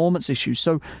attitude and performance issues.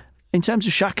 So in terms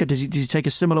of Xhaka, does he take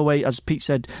a similar way, as Pete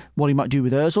said, what he might do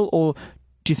with Ozil, or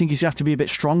do you think he's going to have to be a bit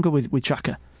stronger with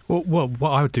Xhaka? Well,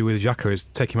 what I would do with Xhaka is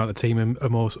take him out of the team and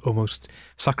almost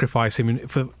sacrifice him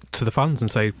to the fans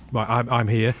and say, right, I'm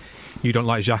here. You don't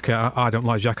like Xhaka, I don't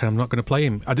like Xhaka, I'm not going to play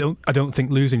him. I don't think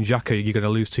losing Xhaka, you're going to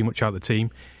lose too much out of the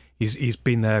team. He's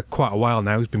been there quite a while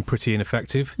now. He's been pretty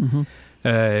ineffective. Mm-hmm.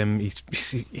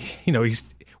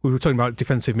 We were talking about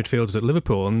defensive midfielders at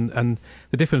Liverpool, and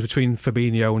the difference between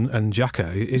Fabinho and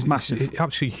Xhaka is massive. It's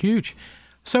absolutely huge.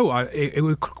 So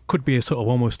it could be a sort of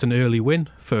almost an early win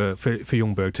for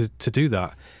Ljungberg to do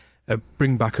that.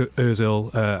 Bring back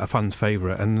Ozil, a fan's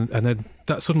favourite, and then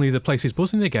that suddenly the place is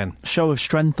buzzing again. Show of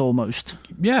strength almost.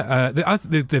 Yeah,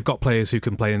 they've got players who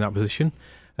can play in that position,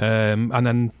 and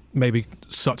then maybe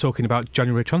start talking about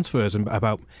January transfers and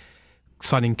about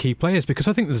signing key players, because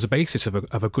I think there's a basis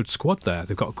of a good squad there.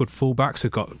 They've got good fullbacks,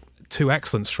 they've got two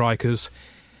excellent strikers.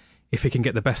 If he can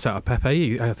get the best out of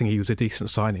Pepe, I think he was a decent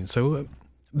signing. So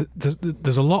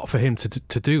there's a lot for him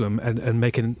to do and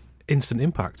make an instant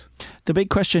impact. The big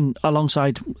question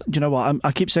alongside, do you know what,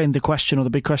 I keep saying the question or the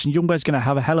big question, Ljungberg's going to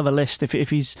have a hell of a list. If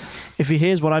he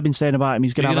hears what I've been saying about him,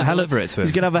 he's going to have a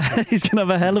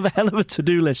hell of a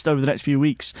to-do list over the next few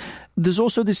weeks. There's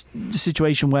also this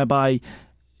situation whereby,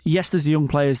 yes, there's the young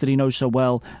players that he knows so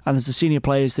well, and there's the senior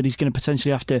players that he's going to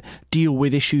potentially have to deal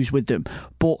with issues with them.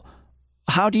 But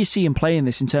how do you see him playing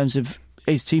this in terms of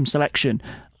his team selection?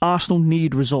 Arsenal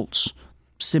need results.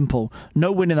 Simple.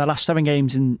 No win in their last 7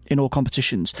 games in all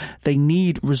competitions. They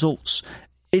need results.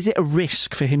 Is it a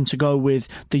risk for him to go with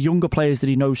the younger players that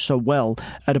he knows so well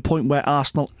at a point where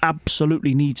Arsenal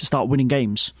absolutely need to start winning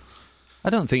games?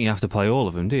 I don't think you have to play all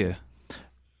of them, do you?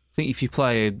 I think if you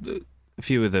play a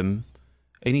few of them,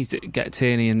 you need to get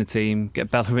Tierney in the team, get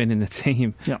Bellerin in the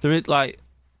team. Yeah. There is, like,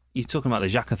 you're talking about the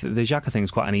Xhaka thing. The Xhaka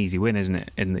thing's quite an easy win, isn't it?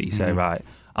 In that you say, right,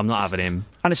 I'm not having him,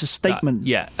 and it's a statement.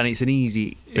 And it's an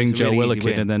easy. Bring Joe Willock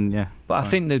in, and then But I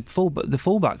think the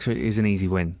fullbacks is an easy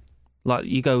win. Like,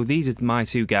 you go, these are my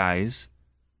two guys.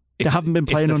 They haven't been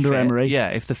playing under Emery. Yeah,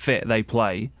 if they're fit, they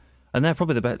play, and they're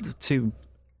probably the best two.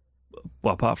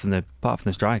 Well, apart from the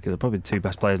striker, they're probably the two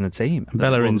best players in the team.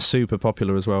 Bellerin's super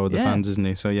popular as well with the fans, isn't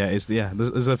he? So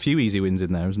there's a few easy wins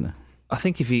in there, isn't there? I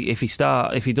think if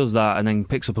he does that and then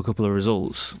picks up a couple of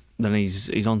results, then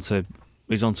he's onto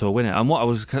a winner. And what I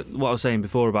was saying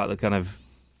before about the kind of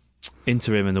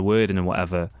interim and the wording and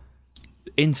whatever,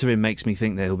 interim makes me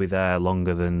think that he'll be there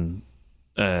longer than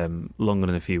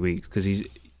a few weeks, because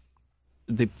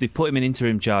they've put him in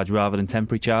interim charge rather than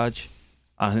temporary charge,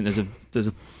 and I think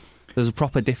there's a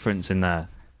proper difference in there.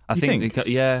 I think?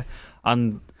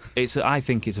 And I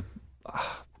think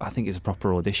it's a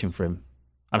proper audition for him.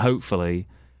 And hopefully,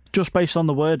 just based on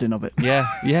the wording of it, yeah.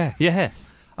 And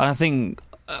I think,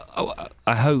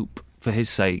 I hope for his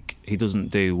sake, he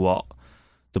doesn't do what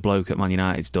the bloke at Man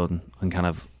United's done and kind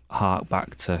of hark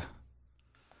back to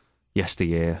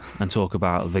yesteryear and talk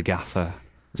about the gaffer.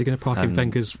 Is he going to park in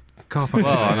Wenger's car park?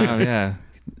 Well, I know, yeah,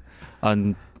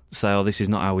 and say, "Oh, this is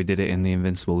not how we did it in the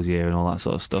Invincibles year," and all that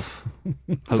sort of stuff.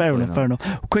 Fair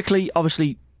enough. Quickly,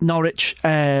 obviously, Norwich,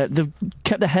 they've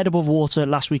kept their head above water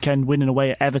last weekend, winning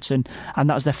away at Everton, and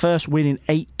that was their first win in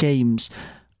 8 games.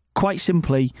 Quite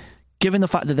simply, given the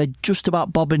fact that they're just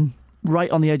about bobbing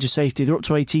right on the edge of safety, they're up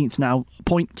to 18th now, a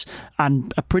point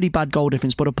and a pretty bad goal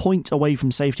difference, but a point away from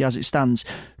safety as it stands.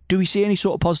 Do we see any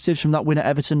sort of positives from that win at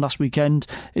Everton last weekend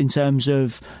in terms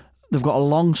of they've got a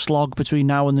long slog between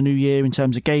now and the new year in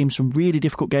terms of games, some really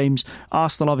difficult games?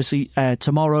 Arsenal obviously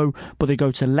tomorrow, but they go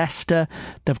to Leicester.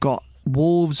 They've got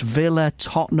Wolves, Villa,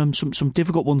 Tottenham, some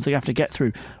difficult ones they have to get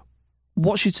through.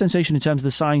 What's your sensation in terms of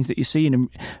the signs that you're seeing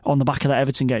on the back of that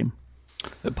Everton game?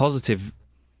 Positive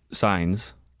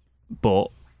signs, but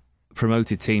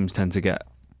promoted teams tend to get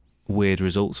weird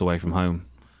results away from home.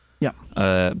 Yeah,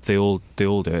 they all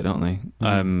do it, don't they?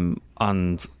 Mm-hmm.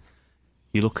 And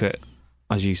you look at,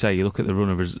 as you say,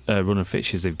 the run of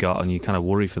fixtures they've got, and you kind of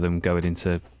worry for them going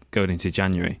into going into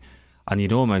January, and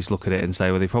you'd almost look at it and say,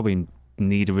 well, they probably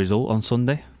need a result on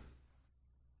Sunday.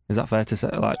 Is that fair to say?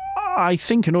 Like, I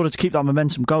think in order to keep that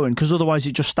momentum going, because otherwise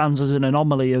it just stands as an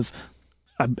anomaly of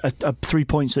a 3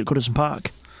 points at Goodison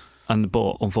Park.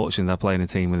 But unfortunately, they're playing a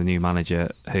team with a new manager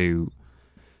who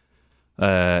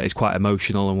is quite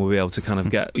emotional, and will be able to kind of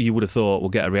get. You would have thought we'll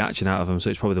get a reaction out of them. So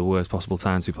it's probably the worst possible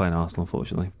time to be playing Arsenal,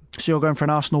 unfortunately. So you're going for an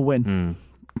Arsenal win.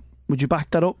 Would you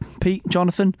back that up, Pete,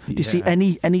 Jonathan? Do you see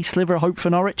any sliver of hope for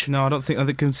Norwich? No, I don't think.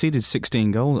 They've conceded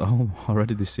 16 goals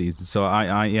already this season. So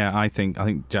I think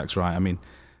Jack's right. I mean,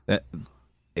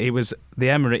 it was the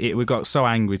Emery. We got so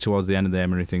angry towards the end of the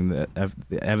Emery thing that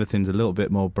everything's a little bit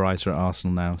more brighter at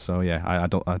Arsenal now. So yeah,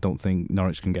 I don't think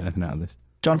Norwich can get anything out of this.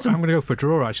 Jonathan, I'm going to go for a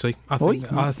draw. Actually, I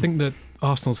think that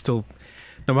Arsenal still,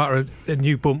 no matter a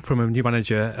new bump from a new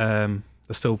manager,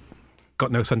 they're still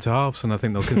got no centre halves, and I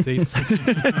think they'll concede.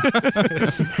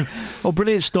 Well,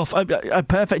 brilliant stuff. A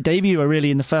perfect debut, really,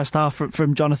 in the first half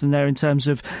from Jonathan there in terms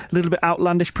of a little bit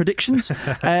outlandish predictions.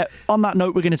 On that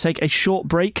note, we're going to take a short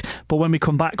break, but when we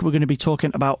come back, we're going to be talking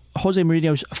about Jose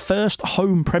Mourinho's first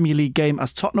home Premier League game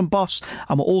as Tottenham boss,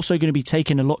 and we're also going to be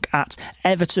taking a look at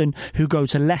Everton, who go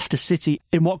to Leicester City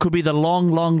in what could be the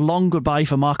long goodbye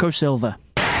for Marco Silva.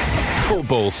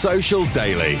 Football Social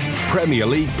Daily Premier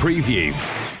League Preview.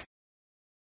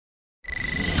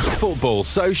 Football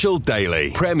Social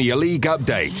Daily Premier League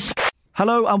Updates.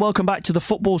 Hello and welcome back to the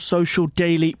Football Social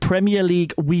Daily Premier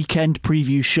League Weekend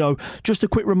Preview Show. Just a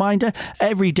quick reminder,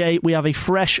 every day we have a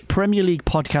fresh Premier League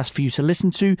podcast for you to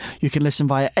listen to. You can listen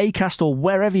via Acast or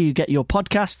wherever you get your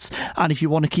podcasts. And if you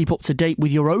want to keep up to date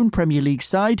with your own Premier League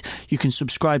side, you can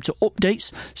subscribe to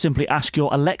updates. Simply ask your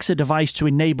Alexa device to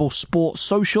enable Sports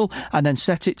Social and then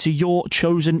set it to your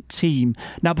chosen team.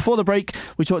 Now, before the break,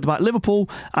 we talked about Liverpool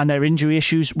and their injury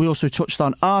issues. We also touched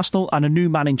on Arsenal and a new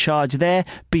man in charge there,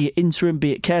 be it interim,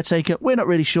 be it caretaker. We're not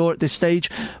really sure at this stage,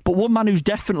 but one man who's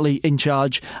definitely in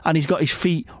charge and he's got his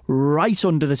feet right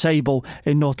under the table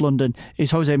in North London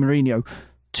is Jose Mourinho.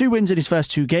 2 wins in his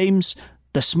first 2 games.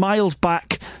 The smile's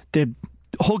back. The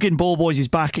hugging ball boys is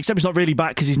back, except he's not really back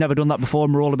because he's never done that before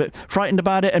and we're all a bit frightened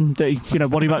about it and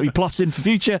what he might be plotting for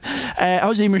future.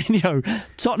 Jose Mourinho,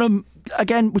 Tottenham,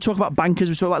 again, we talk about bankers,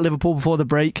 we talk about Liverpool before the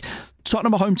break.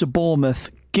 Tottenham are home to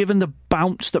Bournemouth. Given the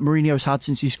bounce that Mourinho's had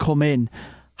since he's come in,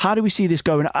 how do we see this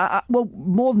going? Well,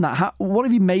 more than that, what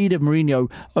have you made of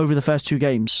Mourinho over the first 2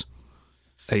 games?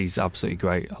 He's absolutely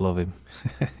great. I love him.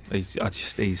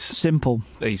 He's simple.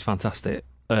 He's fantastic.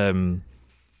 And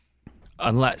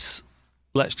let's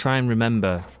try and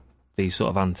remember these sort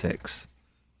of antics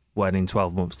when in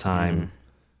 12 months' time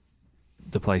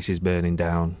the place is burning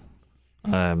down.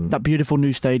 That beautiful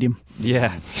new stadium.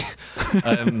 Yeah.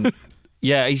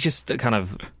 Yeah, he's just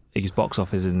he's box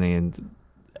office, isn't he? And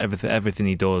everything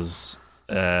he does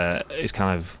is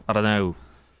kind of, I don't know,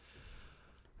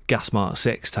 gas mark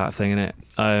 6 type thing, isn't it?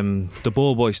 The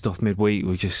ball boy stuff midweek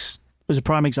was a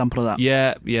prime example of that.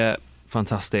 Yeah,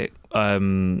 fantastic.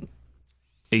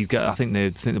 He's got. I think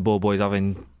the ball boy's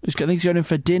having. I think he's going in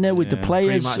for dinner with the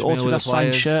players, also that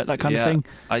signed shirt, that kind of thing.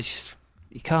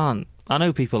 You can't. I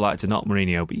know people like to knock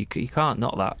Mourinho, but you can't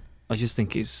knock that. I just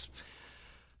think it's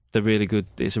a really good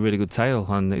tale,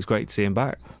 and it's great to see him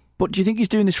back. But do you think he's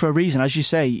doing this for a reason? As you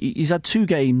say, he's had 2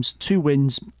 games, 2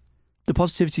 wins. The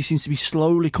positivity seems to be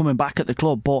slowly coming back at the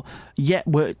club, but yet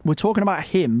we're talking about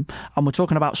him, and we're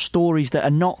talking about stories that are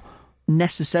not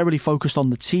necessarily focused on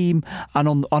the team and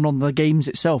on the games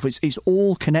itself. It's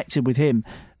all connected with him.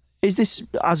 Is this,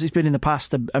 as it's been in the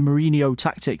past, a Mourinho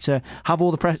tactic to have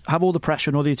all the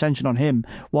pressure and all the attention on him,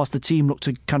 whilst the team look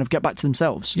to kind of get back to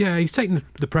themselves? Yeah, he's taking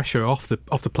the pressure off the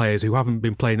players who haven't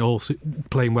been playing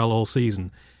well all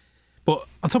season. But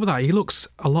on top of that, he looks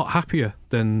a lot happier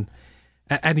than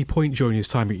at any point during his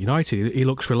time at United. He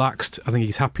looks relaxed. I think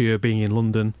he's happier being in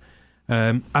London.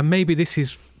 And maybe this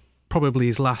is probably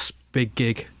his last big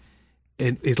gig,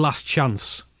 his last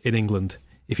chance in England.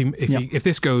 If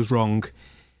this goes wrong,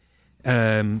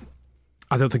 I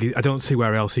don't see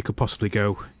where else he could possibly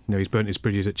go. He's burnt his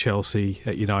bridges at Chelsea,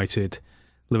 at United,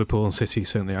 Liverpool and City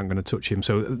certainly aren't going to touch him.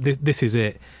 So this is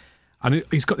it. And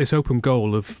he's got this open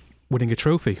goal of winning a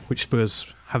trophy, which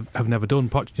Spurs have never done.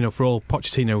 For all,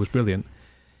 Pochettino was brilliant.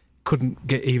 Couldn't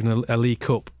get even a League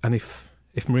Cup, and if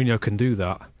Mourinho can do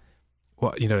that,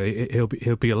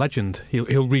 he'll be a legend.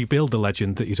 He'll rebuild the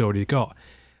legend that he's already got.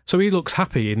 So he looks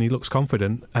happy and he looks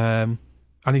confident, and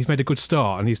he's made a good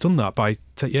start, and he's done that by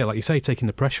like you say, taking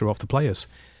the pressure off the players.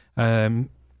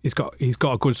 He's got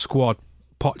a good squad.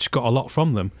 Poch got a lot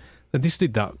from them. They just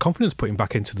did that confidence putting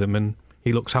back into them, and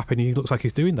he looks happy and he looks like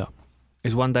he's doing that.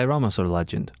 Is Juan de Ramos a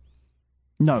legend?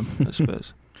 No. At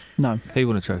Spurs? No. He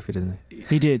won a trophy, didn't he?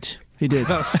 He did. It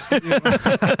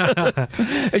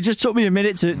just took me a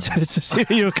minute to see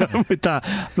where you were going with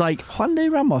that. Like, Juan de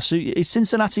Ramos, who is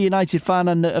Cincinnati United fan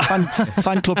and a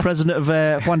fan club president of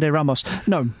Juan de Ramos.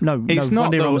 No, it's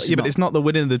not. Ramos but it's not the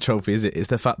winning of the trophy, is it? It's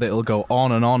the fact that it'll go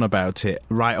on and on about it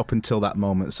right up until that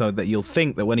moment, so that you'll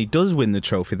think that when he does win the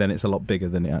trophy, then it's a lot bigger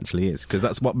than it actually is, because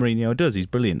that's what Mourinho does. He's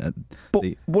brilliant. But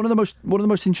one of the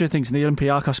most interesting things in the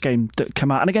Olympiacos game that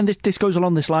came out, and again, this goes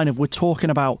along this line of we're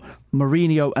talking about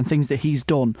Mourinho and things that he's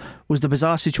done, was the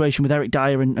bizarre situation with Eric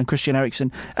Dyer and Christian Eriksen.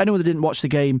 Anyone that didn't watch the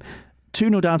game,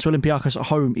 2-0 down to Olympiacos at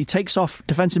home, he takes off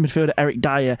defensive midfielder Eric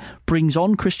Dyer, brings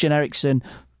on Christian Eriksen,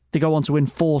 they go on to win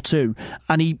 4-2,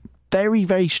 and he very,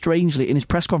 very strangely in his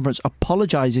press conference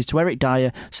apologises to Eric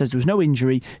Dyer, says there was no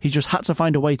injury, he just had to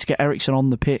find a way to get Eriksen on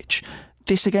the pitch.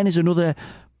 This again is another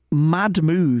mad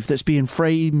move that's being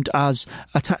framed as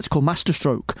a tactical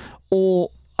masterstroke, or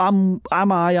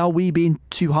are we being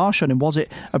too harsh on him? Was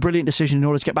it a brilliant decision in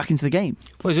order to get back into the game?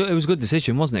 Well, it was a good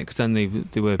decision, wasn't it? Because then they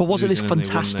were. But was it this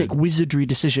fantastic wizardry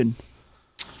decision?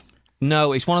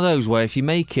 No, it's one of those where if you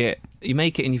make it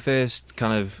in your first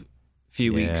kind of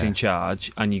few weeks in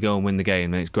charge, and you go and win the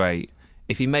game, then it's great.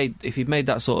 If he'd made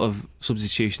that sort of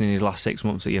substitution in his last 6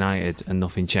 months at United and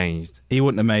nothing changed, he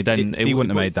wouldn't have made. He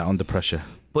wouldn't have made that under pressure.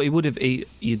 But he would have.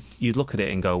 You'd look at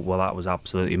it and go, well, that was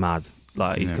absolutely mad.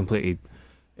 Like he's completely.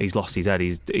 He's lost his head.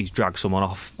 He's dragged someone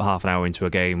off half an hour into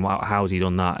a game. How's he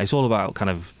done that? It's all about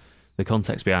kind of the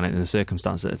context behind it and the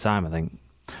circumstance at the time, I think.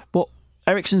 But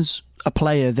Eriksen's a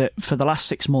player that for the last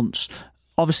 6 months,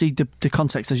 obviously the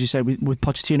context, as you say, with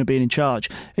Pochettino being in charge,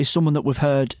 is someone that we've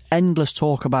heard endless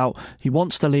talk about. He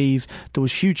wants to leave. There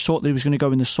was huge talk that he was going to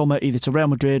go in the summer either to Real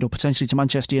Madrid or potentially to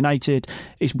Manchester United.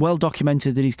 It's well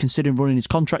documented that he's considering running his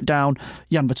contract down.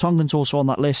 Jan Vertonghen's also on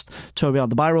that list. Toby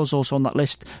Alderweireld's also on that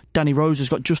list. Danny Rose has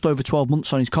got just over 12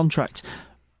 months on his contract.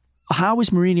 How is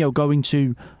Mourinho going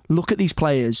to look at these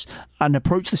players and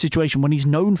approach the situation when he's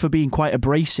known for being quite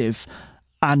abrasive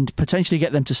and potentially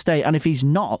get them to stay? And if he's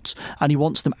not, and he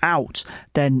wants them out,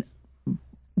 then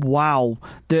wow,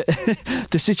 the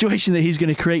situation that he's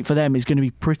going to create for them is going to be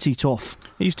pretty tough.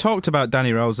 He's talked about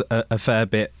Danny Rose a fair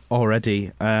bit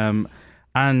already,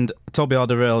 and Toby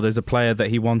Alderweireld is a player that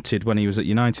he wanted when he was at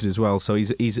United as well. So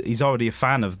he's already a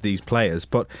fan of these players,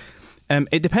 but.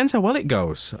 It depends how well it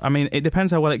goes. I mean, it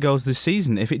depends how well it goes this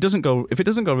season. If it doesn't go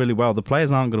really well, the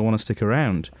players aren't going to want to stick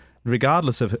around,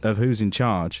 regardless of who's in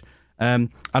charge.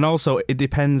 And also, it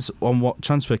depends on what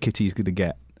transfer kit he's going to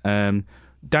get.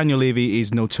 Daniel Levy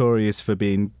is notorious for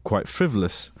being quite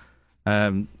frivolous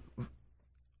in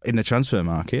the transfer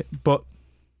market, but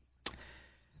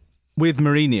with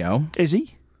Mourinho, is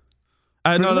he?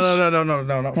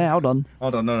 No. Yeah, hold on,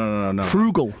 no.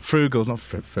 Frugal, not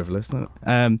frivolous. No.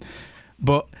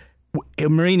 But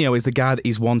Mourinho is the guy that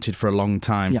he's wanted for a long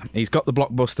time. Yeah. He's got the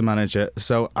blockbuster manager,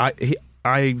 so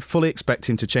I fully expect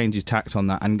him to change his tact on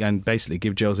that and basically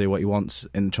give Jose what he wants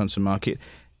in the transfer market.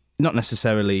 Not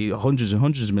necessarily hundreds and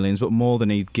hundreds of millions, but more than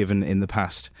he'd given in the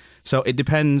past. So it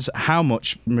depends how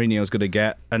much Mourinho's going to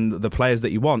get and the players that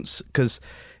he wants, because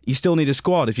you still need a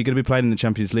squad. If you're going to be playing in the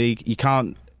Champions League, he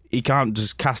can't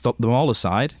just cast up them all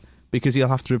aside, because he'll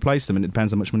have to replace them, and it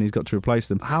depends how much money he's got to replace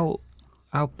them.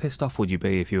 How pissed off would you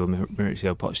be if you were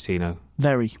Mauricio Pochettino?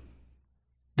 Very.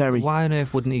 Why on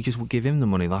earth wouldn't he just give him the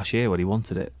money last year when he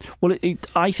wanted it? Well,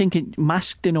 I think it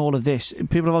masked in all of this.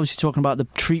 People are obviously talking about the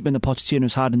treatment that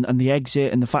Pochettino's had and the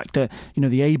exit and the fact that,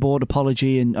 the A-board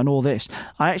apology and all this.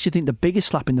 I actually think the biggest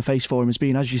slap in the face for him has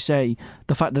been, as you say,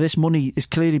 the fact that this money has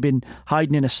clearly been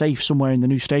hiding in a safe somewhere in the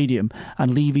new stadium,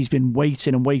 and Levy's been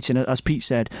waiting and waiting, as Pete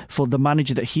said, for the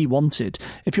manager that he wanted.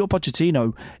 If you're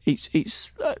Pochettino,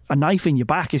 it's a knife in your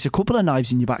back. It's a couple of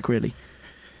knives in your back, really.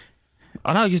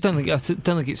 I know. I just don't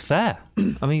think it's fair.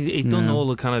 I mean, he'd done all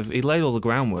the he laid all the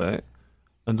groundwork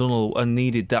and done all, and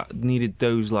needed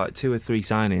those like 2 or 3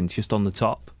 signings just on the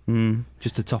top,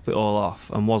 just to top it all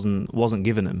off, and wasn't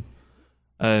giving them.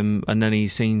 And then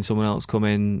he's seen someone else come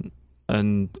in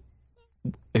and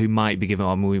who might be given.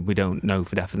 I mean, we don't know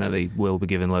for definitely will be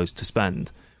given loads to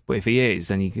spend. But if he is,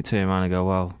 then you could turn around and go,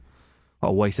 well, what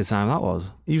a waste of time that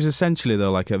was. He was essentially,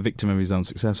 though, like a victim of his own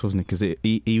success, wasn't he? Because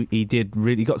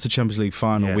he got to the Champions League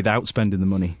final without spending the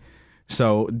money.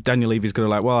 So Daniel Levy's going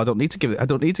to like, well, I don't need to give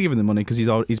him the money because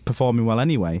he's performing well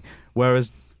anyway.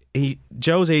 Whereas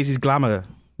Jose is his glamour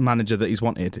manager that he's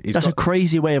wanted. That's a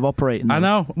crazy way of operating, though. I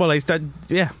know. Well, it's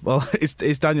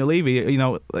Daniel Levy.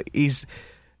 He's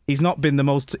not been the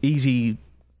most easy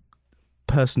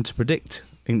person to predict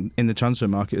in the transfer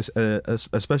market,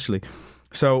 especially.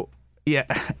 So. Yeah,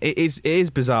 it is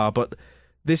bizarre, but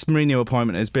this Mourinho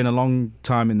appointment has been a long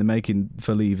time in the making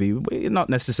for Levy. We're not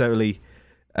necessarily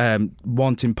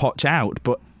wanting Poch out,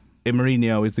 but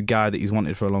Mourinho is the guy that he's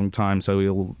wanted for a long time, so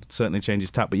he'll certainly change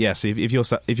his tack. But yes, if you're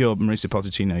Mauricio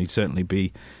Pochettino, you'd certainly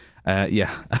be a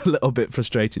little bit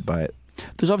frustrated by it.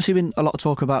 There's obviously been a lot of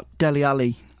talk about Dele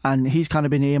Alli, and he's kind of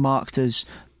been earmarked as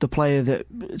the player that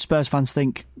Spurs fans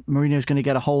think Mourinho's going to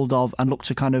get a hold of and look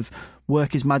to kind of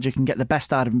work his magic and get the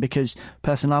best out of him, because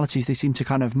personalities, they seem to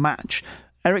kind of match.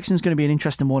 Eriksen's going to be an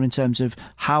interesting one in terms of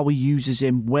how he uses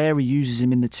him, where he uses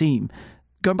him in the team.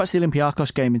 Going back to the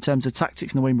Olympiacos game, in terms of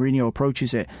tactics and the way Mourinho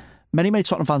approaches it, many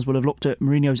Tottenham fans will have looked at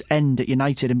Mourinho's end at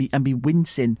United and be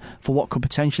wincing for what could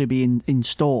potentially be in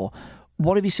store.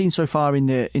 What have you seen so far in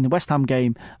the West Ham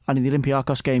game and in the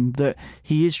Olympiacos game that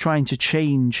he is trying to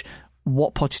change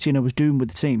what Pochettino was doing with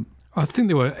the team? I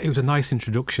think it was a nice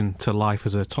introduction to life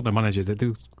as a Tottenham manager. They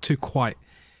do two quite...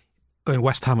 I mean,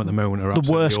 West Ham at the moment are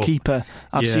the worst keeper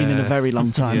I've seen in a very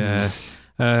long time. Yeah.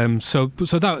 So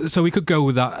we could go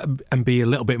with that and be a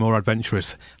little bit more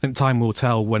adventurous. I think time will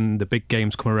tell when the big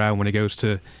games come around, when he goes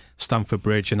to Stamford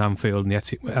Bridge and Anfield and the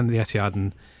Etihad,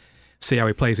 and see how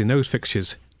he plays in those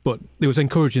fixtures. But there was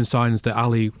encouraging signs that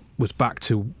Ali was back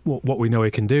to what we know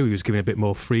he can do. He was given a bit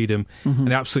more freedom, and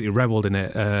he absolutely revelled in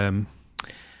it.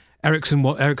 Eriksen's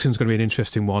going to be an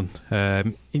interesting one.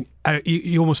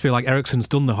 You almost feel like Eriksen's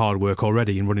done the hard work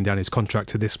already in running down his contract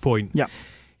to this point. Yeah.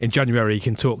 In January, he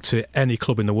can talk to any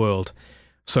club in the world.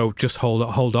 So just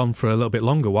hold on for a little bit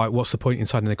longer. What's the point in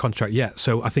signing a contract yet?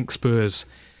 So I think Spurs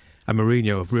and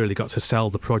Mourinho have really got to sell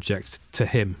the project to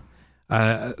him.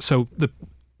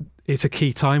 It's a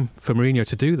key time for Mourinho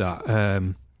to do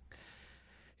that.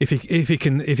 If he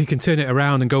can turn it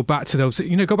around and go back to those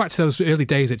early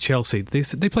days at Chelsea,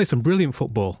 they play some brilliant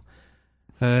football.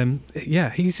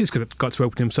 He's just got to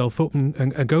open himself up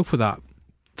and go for that.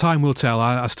 Time will tell.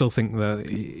 I still think that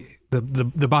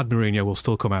the bad Mourinho will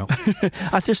still come out.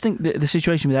 I just think the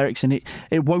situation with Eriksen,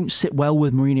 it won't sit well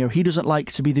with Mourinho. He doesn't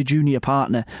like to be the junior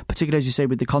partner, particularly as you say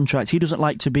with the contract. He doesn't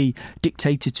like to be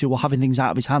dictated to or having things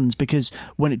out of his hands, because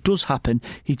when it does happen,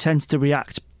 he tends to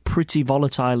react pretty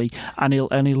volatilely, and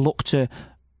he'll look to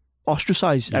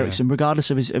ostracise Eriksen regardless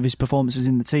of his performances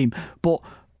in the team. But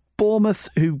Bournemouth,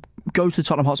 who go to the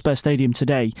Tottenham Hotspur Stadium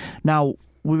today, now,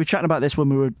 we were chatting about this when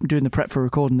we were doing the prep for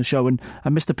recording the show, and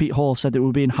Mr. Pete Hall said that we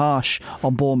were being harsh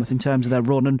on Bournemouth in terms of their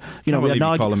run, and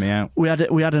we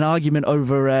had an argument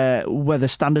over whether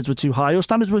standards were too high or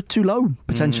standards were too low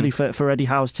potentially for Eddie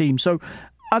Howe's team. So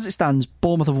as it stands,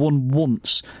 Bournemouth have won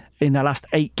once in their last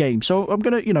 8 games. So I'm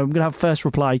gonna have first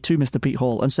reply to Mr. Pete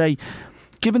Hall and say,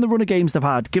 given the run of games they've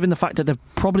had, given the fact that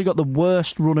they've probably got the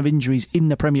worst run of injuries in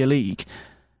the Premier League,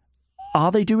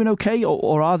 are they doing okay,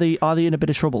 or are they in a bit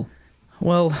of trouble?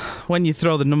 Well, when you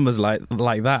throw the numbers like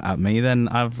that at me, then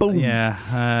where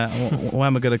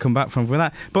am I going to come back from with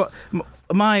that? But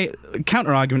my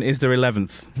counter argument is they're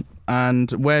 11th, and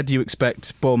where do you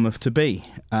expect Bournemouth to be?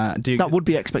 That would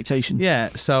be expectation. Yeah.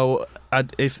 So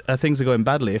if things are going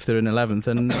badly, if they're in 11th,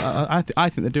 and I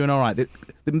think they're doing all right.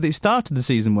 They started the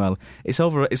season well. It's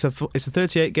over. It's a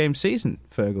 38-game season,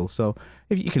 Fergal. So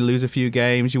if you can lose a few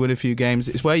games, you win a few games.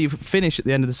 It's where you finish at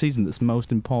the end of the season that's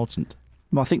most important.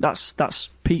 Well, I think that's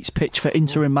Pete's pitch for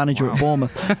interim manager at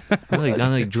Bournemouth. I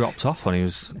know he dropped off when he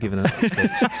was giving a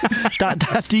speech.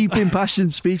 that deep,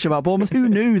 impassioned speech about Bournemouth. Who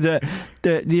knew that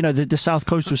the South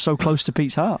Coast was so close to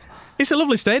Pete's heart? It's a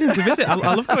lovely stadium to visit. I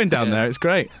love going down there. It's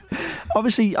great.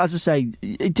 Obviously, as I say,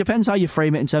 it depends how you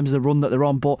frame it in terms of the run that they're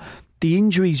on, but the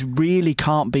injuries really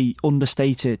can't be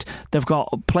understated. They've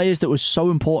got players that were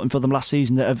so important for them last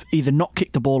season that have either not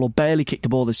kicked the ball or barely kicked the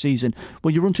ball this season.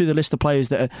 When you run through the list of players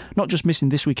that are not just missing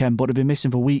this weekend, but have been missing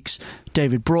for weeks: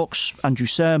 David Brooks, Andrew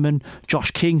Sermon,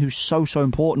 Josh King, who's so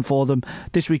important for them.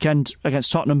 This weekend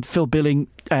against Tottenham, Phil Billing,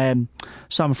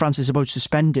 Simon Francis are both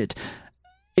suspended.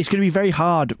 It's going to be very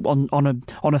hard on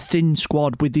a thin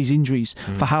squad with these injuries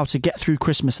for how to get through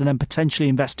Christmas and then potentially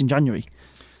invest in January.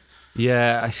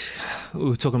 Yeah, we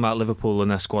were talking about Liverpool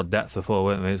and their squad depth before,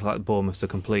 weren't we? It's like Bournemouth's the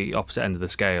complete opposite end of the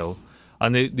scale.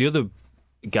 And the other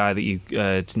guy that you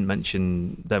didn't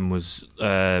mention then was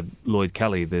Lloyd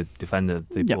Kelly, the defender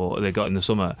they got in the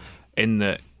summer, in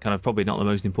the kind of probably not the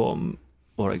most important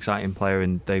or exciting player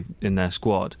in their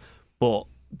squad, but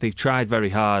they've tried very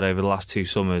hard over the last 2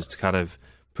 summers to kind of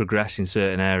progress in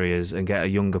certain areas and get a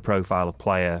younger profile of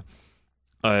player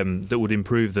that would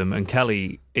improve them, and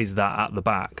Kelly is that at the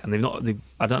back, and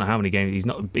I don't know how many games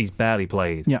he's barely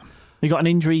played. Yeah, he got an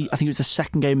injury. I think it was the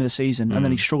second game of the season, and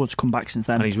then he struggled to come back since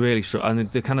then. And he's really struggled. And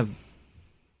they kind of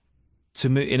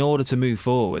in order to move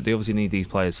forward, they obviously need these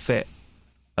players fit.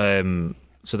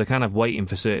 So they're kind of waiting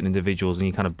for certain individuals, and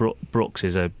you kind of Brooks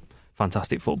is a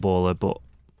fantastic footballer, but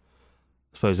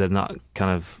I suppose then that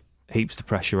kind of heaps the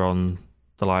pressure on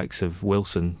the likes of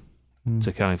Wilson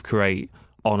to kind of create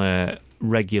on a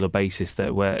regular basis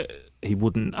that where he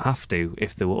wouldn't have to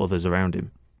if there were others around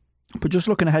him. But just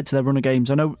looking ahead to their run of games,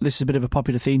 I know this is a bit of a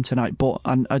popular theme tonight, but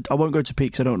and I won't go to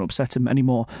Pete because I don't want to upset him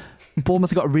anymore.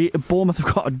 Bournemouth have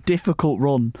got a difficult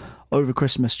run over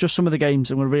Christmas. Just some of the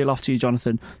games I'm going to reel off to you,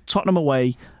 Jonathan. Tottenham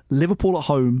away, Liverpool at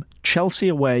home, Chelsea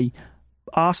away,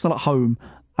 Arsenal at home,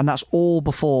 and that's all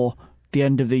before the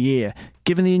end of the year.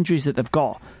 Given the injuries that they've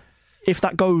got, if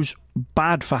that goes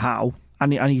bad for Howe,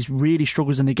 and he really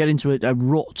struggles and they get into a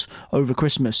rut over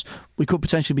Christmas, we could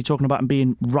potentially be talking about him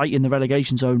being right in the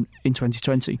relegation zone in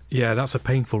 2020. Yeah, that's a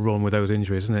painful run with those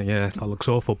injuries, isn't it? Yeah, that looks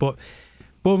awful. But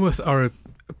Bournemouth are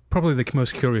probably the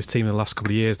most curious team in the last couple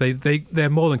of years. They're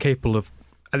more than capable of,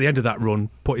 at the end of that run,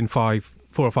 putting 4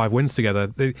 or 5 wins together.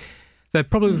 They're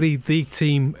probably the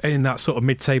team in that sort of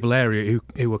mid-table area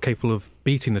who are capable of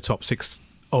beating the top 6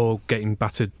 or getting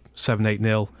battered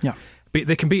 7-8-0. Yeah.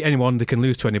 They can beat anyone, they can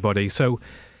lose to anybody. So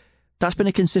that's been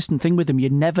a consistent thing with them. You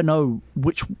never know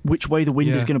which way the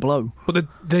wind is going to blow. But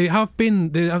they have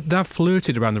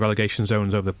flirted around the relegation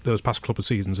zones over those past couple of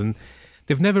seasons, and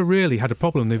they've never really had a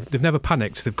problem. They've never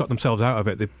panicked. They've got themselves out of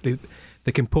it.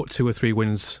 They can put 2 or 3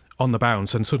 wins on the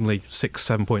bounce, and suddenly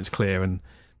 6-7 points clear, and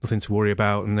nothing to worry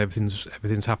about, and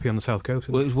everything's happy on the South Coast.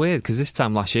 Well, it was weird because this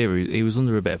time last year he was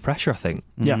under a bit of pressure, I think.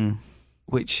 Yeah,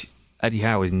 which Eddie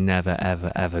Howe is never,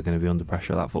 ever, ever going to be under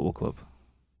pressure at that football club.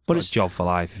 But it's a job for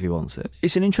life if he wants it.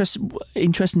 It's an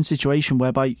interesting situation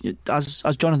whereby, as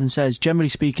Jonathan says, generally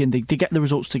speaking, they get the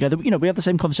results together. You know, we have the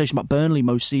same conversation about Burnley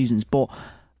most seasons, but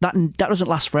that doesn't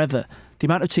last forever. The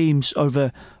amount of teams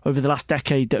over the last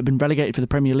decade that have been relegated for the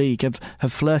Premier League have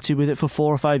flirted with it for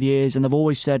 4 or 5 years, and they've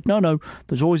always said, no,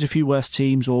 there's always a few worse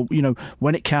teams, or, you know,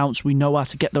 when it counts, we know how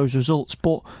to get those results.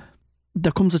 But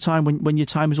there comes a time when your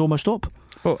time is almost up.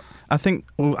 But I think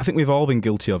we've all been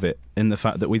guilty of it, in the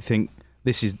fact that we think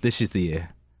this is the year.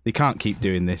 They can't keep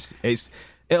doing this.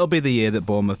 It'll be the year that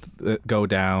Bournemouth go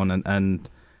down, and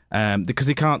because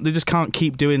they just can't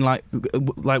keep doing like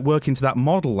working to that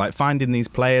model, like finding these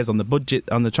players on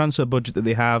the transfer budget that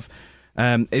they have.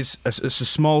 It's a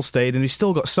small stadium. He's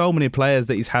still got so many players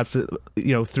that he's had for,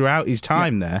 you know, throughout his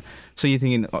time there. So you're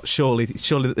thinking, surely,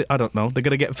 I don't know, they're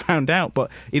going to get found out, but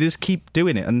he just keep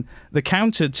doing it. And the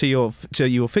counter to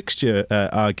your fixture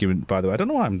argument, by the way, I don't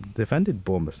know why I'm defending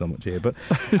Bournemouth so much here, but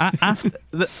after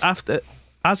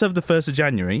as of the 1st of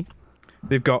January,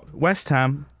 they've got West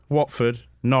Ham, Watford,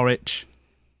 Norwich,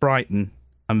 Brighton,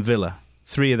 and Villa.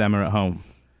 3 of them are at home.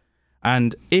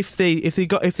 And if they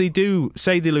do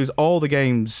say they lose all the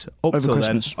games up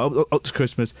to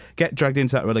Christmas, get dragged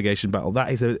into that relegation battle,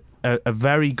 that is a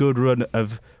very good run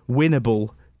of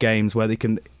winnable games where they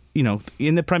can, you know,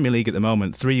 in the Premier League at the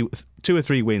moment, 2 or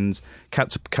 3 wins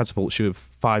catapults you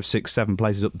 5, 6, 7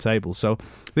 places up the table. So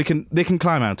they can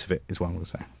climb out of it, is what I'm going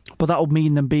to say. But that would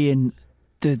mean them being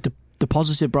the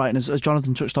positive Brighton, as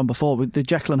Jonathan touched on before, with the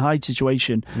Jekyll and Hyde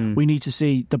situation. We need to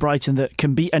see the Brighton that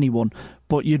can beat anyone.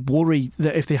 But you'd worry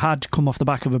that if they had come off the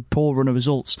back of a poor run of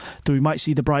results, that we might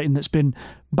see the Brighton that's been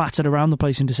battered around the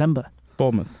place in December.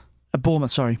 Bournemouth,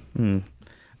 sorry.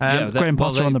 Graham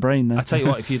Potter on the brain there. I tell you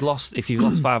what, if you've lost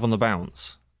 5 on the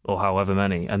bounce, or however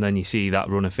many, and then you see that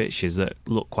run of fixtures that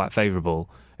look quite favourable,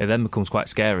 it then becomes quite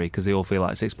scary because they all feel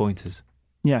like 6-pointers.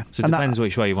 Yeah, so it depends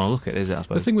which way you want to look at it, is it, I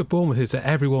suppose? The thing with Bournemouth is that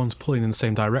everyone's pulling in the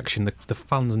same direction. The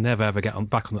fans never ever get on the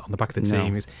back of the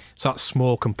team. It's that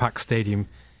small, compact stadium.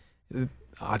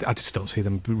 I just don't see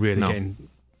them really getting.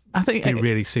 I think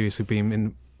really seriously being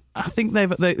in. I think they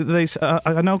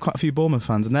I know quite a few Bournemouth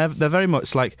fans, and they're very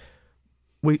much like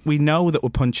we know that we're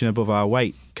punching above our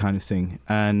weight kind of thing,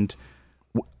 and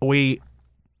we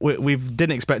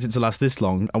didn't expect it to last this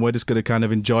long, and we're just going to kind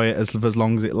of enjoy it as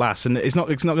long as it lasts. And it's not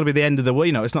going to be the end of the world.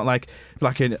 You know, it's not like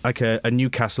a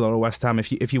Newcastle or a West Ham.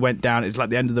 If you went down, it's like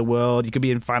the end of the world. You could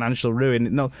be in financial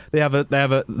ruin. No, they have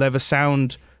a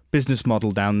sound business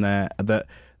model down there, that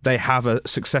they have a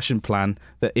succession plan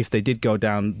that if they did go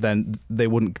down, then they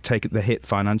wouldn't take the hit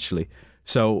financially.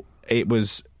 So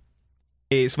it's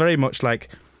very much like.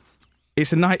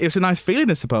 It's a nice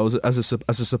feeling, I suppose, as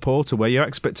a supporter, where your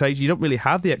expectation, you don't really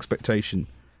have the expectation.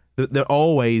 They're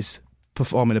always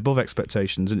performing above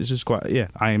expectations, and it's just quite,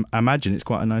 I imagine it's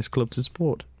quite a nice club to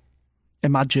support.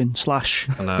 Imagine / I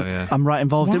know, yeah. I'm right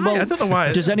involved in. Well, I don't know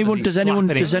why. Does anyone ticket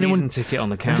on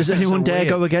the counter? Does anyone dare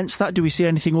go against that? Do we see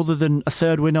anything other than a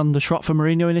 3rd win on the trot for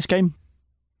Mourinho in this game?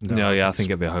 No, I think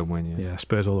it'll be a home win. Yeah,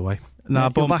 Spurs all the way.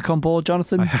 No, you're back on board,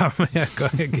 Jonathan. I am. Yeah, go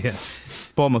ahead, yeah.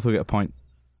 Bournemouth will get a point.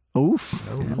 Oof.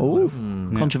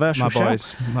 Controversial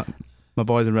shout. My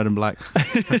boys in red and black.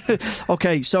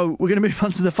 Okay, so we're going to move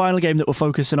on to the final game that we're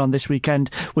focusing on this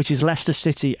weekend, which is Leicester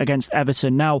City against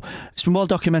Everton. Now, it's been well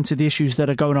documented the issues that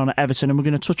are going on at Everton, and we're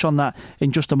going to touch on that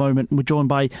in just a moment. We're joined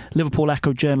by Liverpool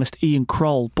Echo journalist Ian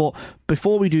Kroll. But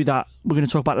before we do that, we're going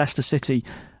to talk about Leicester City.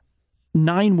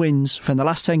 9 wins from the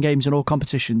last 10 games in all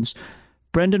competitions.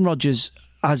 Brendan Rodgers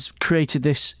has created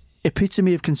this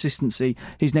epitome of consistency.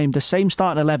 He's named the same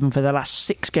starting 11 for the last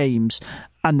 6 games,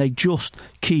 and they just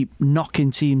keep knocking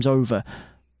teams over.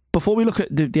 Before we look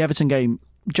at the Everton game,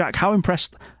 Jack, how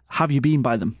impressed have you been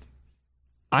by them?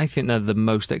 I think they're the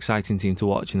most exciting team to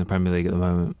watch in the Premier League at the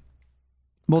moment.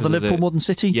 More than Liverpool, more than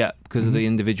City? Yeah, because of the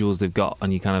individuals they've got,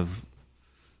 and you kind of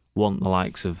want the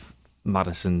likes of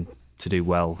Maddison to do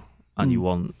well, and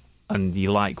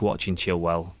you like watching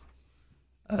Chilwell.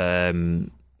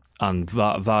 And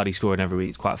Vardy scoring every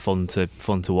week is quite fun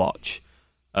to watch.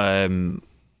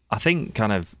 I think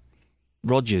kind of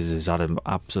Rodgers has had an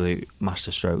absolute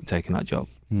masterstroke taking that job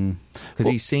because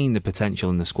he's seen the potential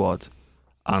in the squad,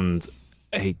 and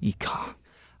I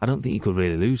don't think you could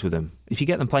really lose with him if you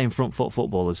get them playing front foot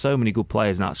football. There's so many good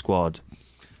players in that squad.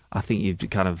 I think you've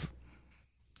kind of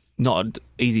not an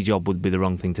easy job would be the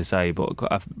wrong thing to say, but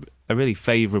a really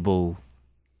favourable.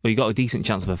 Well, you got a decent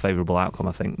chance of a favourable outcome,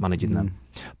 I think, managing them.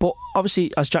 But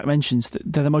obviously, as Jack mentions,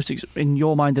 they're the most, in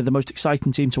your mind, they're the most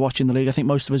exciting team to watch in the league. I think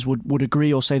most of us would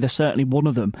agree or say they're certainly one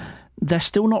of them. They're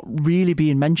still not really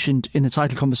being mentioned in the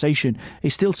title conversation. It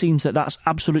still seems that that's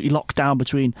absolutely locked down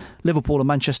between Liverpool and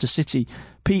Manchester City.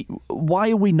 Pete,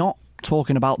 why are we not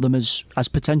talking about them as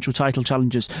potential title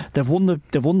challengers? They've won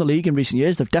the league in recent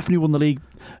years. They've definitely won the league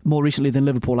more recently than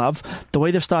Liverpool have. The way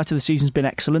they've started the season's been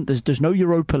excellent. There's no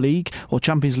Europa League or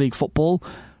Champions League football.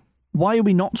 Why are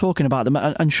we not talking about them,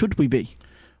 and should we be?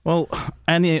 Well,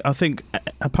 I think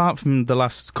apart from the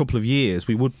last couple of years,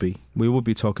 we would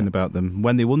be talking about them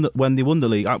when they won the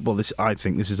league. I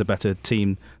think this is a better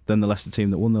team than the Leicester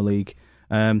team that won the league.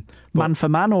 Man for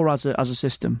man, or as a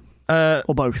system,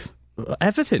 or both.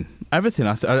 Everything. I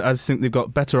think they've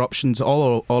got better options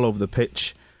all over the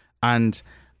pitch, and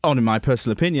in my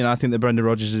personal opinion, I think that Brendan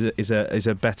Rodgers is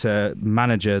a better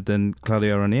manager than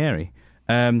Claudio Ranieri.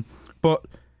 But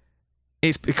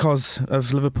it's because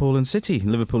of Liverpool and City.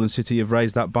 Liverpool and City have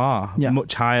raised that bar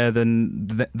much higher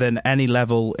than any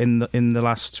level in the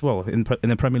last in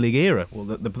the Premier League era. Well,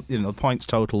 the points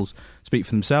totals speak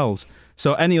for themselves.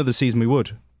 So any other season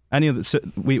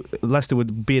Leicester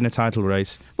would be in a title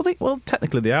race. Well,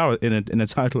 technically they are in a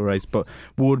title race, but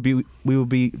we would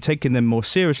be taking them more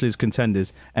seriously as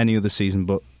contenders any other season.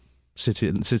 But City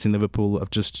and Liverpool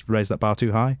have just raised that bar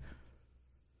too high.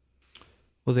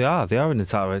 Well, they are in the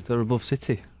title race. They're above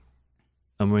City,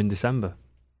 and we're in December.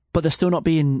 But they're still not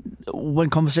being,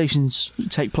 when conversations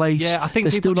take place. Yeah, I think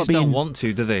they're people still not just being, don't want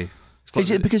to, do they?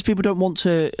 Is it because people don't want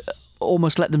to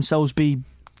almost let themselves be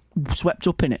swept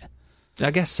up in it? I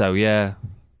guess so, yeah.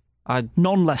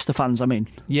 Non-Leicester fans, I mean.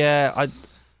 Yeah, I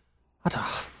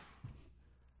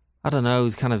don't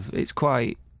know. Kind of, it's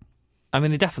quite. I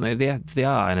mean, they are definitely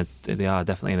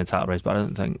in a title race, but I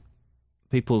don't think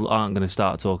people aren't going to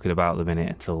start talking about them in it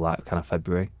until like kind of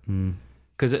February.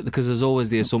 Because there's always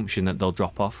the assumption that they'll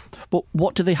drop off. But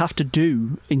what do they have to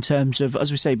do in terms of, as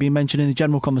we say, being mentioned in the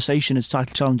general conversation as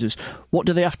title challengers? What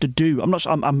do they have to do?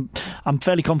 I'm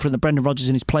fairly confident that Brendan Rodgers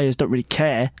and his players don't really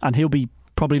care, and he'll be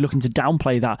probably looking to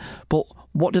downplay that. But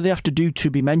what do they have to do to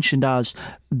be mentioned as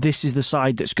this is the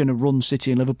side that's going to run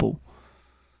City and Liverpool?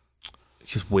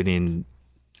 Just winning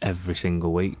every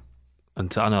single week.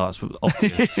 And I know that's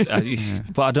obvious,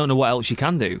 but I don't know what else you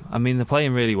can do. I mean, they're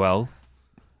playing really well.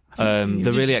 They're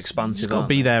really expansive. You've got to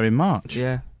be there in March.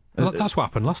 Yeah, well, that's what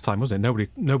happened last time, wasn't it?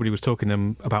 Nobody was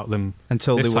talking about them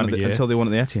until they won at the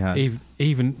Etihad.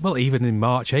 Even in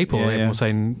March, April, everyone was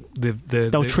saying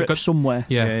they'll trip somewhere.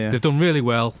 Yeah, they've done really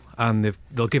well, and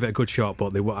they'll give it a good shot,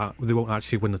 but they won't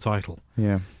actually win the title.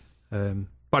 Yeah. But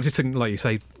I just think, like you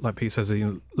say, like Pete says,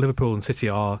 Liverpool and City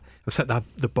have set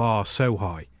the bar so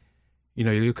high. You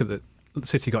look at the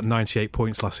City got 98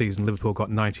 points last season, Liverpool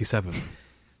got 97.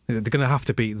 They're going to have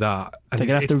to beat that. And they're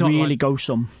going to have to really go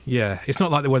some. Yeah, it's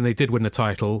not like when they did win the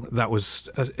title. It's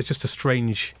just a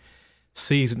strange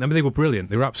season. I mean, they were brilliant.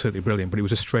 They were absolutely brilliant, but it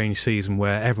was a strange season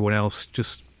where everyone else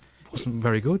just wasn't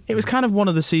very good. It was kind of one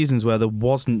of the seasons where there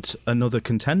wasn't another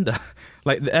contender.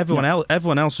 Like everyone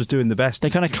else was doing the best. They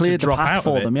kind of cleared the path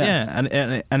for them.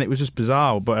 Yeah, and it was just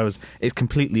bizarre. But it's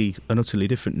completely and utterly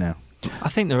different now. I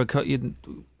think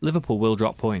Liverpool will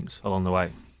drop points along the way,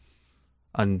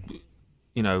 and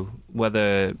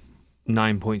whether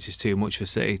 9 points is too much for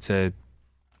City to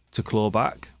claw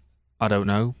back, I don't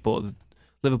know. But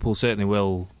Liverpool certainly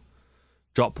will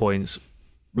drop points,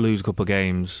 lose a couple of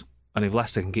games, and if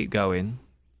Leicester can keep going,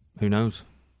 who knows?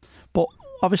 But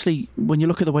obviously, when you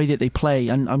look at the way that they play,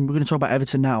 and we're going to talk about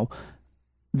Everton now,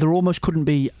 there almost couldn't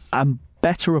be a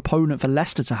better opponent for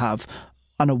Leicester to have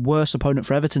and a worse opponent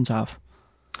for Everton to have.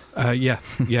 Yeah.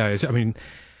 I mean,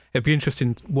 it'd be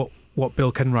interesting what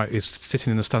Bill Kenwright is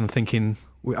sitting in the stand thinking.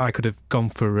 I could have gone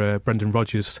for Brendan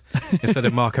Rodgers instead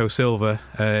of Marco Silva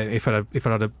if I'd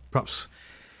had perhaps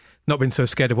not been so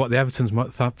scared of what the Everton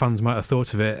fans might have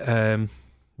thought of it,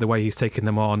 the way he's taken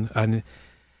them on. And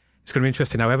it's going to be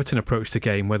interesting how Everton approach the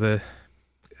game, whether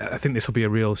I think this will be a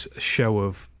real show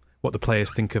of what the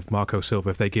players think of Marco Silva.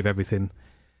 If they give everything,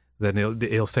 then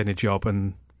he'll stay in a job,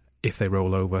 and if they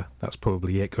roll over, that's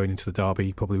probably it going into the derby.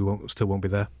 He probably won't be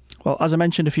there. Well, as I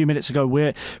mentioned a few minutes ago,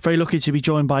 we're very lucky to be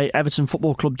joined by Everton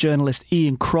Football Club journalist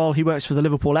Ian Kroll. He works for the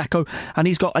Liverpool Echo, and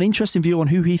he's got an interesting view on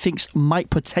who he thinks might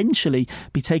potentially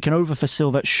be taken over for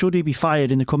Silva should he be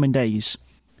fired in the coming days.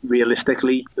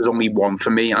 Realistically, there's only one for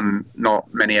me, and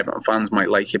not many Everton fans might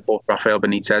like it, but Rafael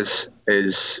Benitez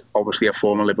is obviously a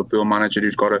former Liverpool manager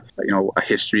who's got a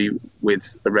history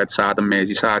with the Red Side and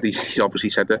Merseyside. He's obviously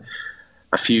said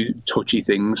a few touchy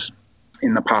things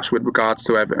in the past with regards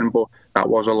to Everton, but that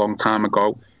was a long time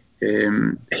ago.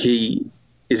 He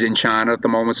is in China at the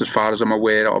moment, as far as I'm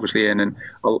aware, obviously earning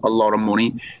a lot of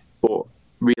money, but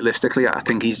realistically I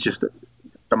think he's just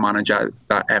the manager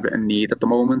that Everton need at the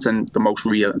moment, and the most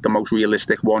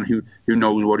realistic one who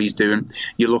knows what he's doing.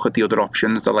 You look at the other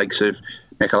options, the likes of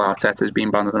Mikel Arteta has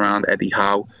been banded around, Eddie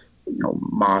Howe,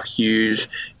 Mark Hughes,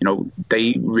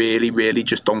 they really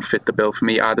just don't fit the bill for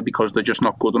me, either because they're just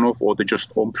not good enough or they're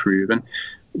just unproven.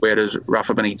 Whereas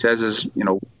Rafa Benitez is,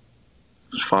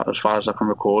 as far as I can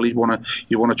recall, he's won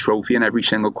a trophy in every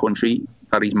single country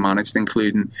that he's managed,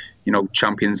 including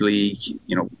Champions League,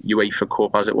 UEFA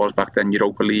Cup as it was back then,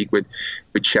 Europa League with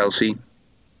Chelsea.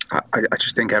 I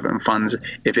just think Everton fans,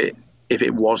 if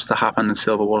it was to happen and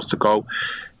Silva was to go,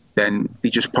 then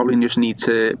they probably need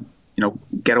to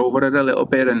get over it a little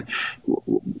bit. And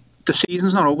the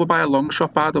season's not over by a long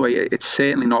shot, by the way. It's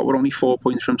certainly not. We're only 4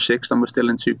 points from 6th, and we're still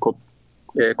in 2 cup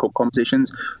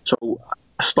competitions. So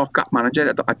a stopgap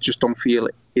manager, I just don't feel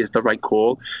is the right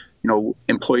call.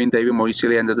 Employing David Moyes till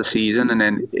the end of the season, and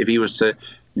then if he was to,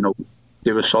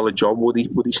 do a solid job, would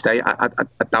he stay? I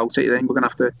doubt it. Then we're going to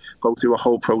have to go through a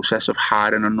whole process of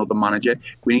hiring another manager.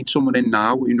 We need someone in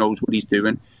now who knows what he's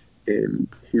doing,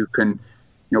 who can,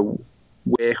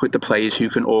 work with the players,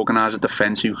 who can organise a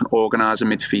defence, who can organise a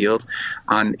midfield,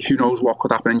 and who knows what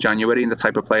could happen in January and the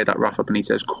type of player that Rafa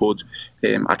Benitez could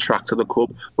attract to the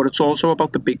club. But it's also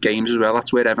about the big games as well.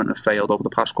 That's where Everton have failed over the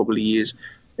past couple of years.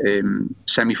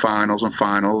 Semi-finals and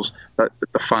finals, the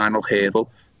final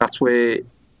hurdle. That's where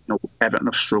Everton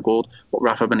have struggled. But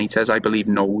Rafa Benitez, I believe,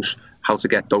 knows how to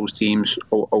get those teams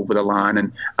over the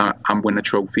line and win a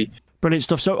trophy. Brilliant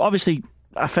stuff. So obviously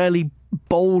a fairly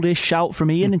boldish shout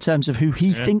from Ian in terms of who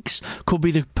he thinks could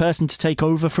be the person to take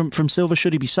over from Silva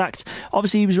should he be sacked.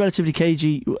 Obviously he was relatively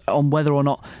cagey on whether or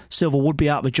not Silva would be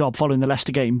out of a job following the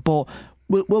Leicester game, but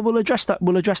we'll address that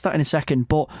in a second.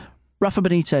 But Rafa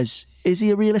Benitez, is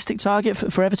he a realistic target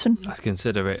for Everton? I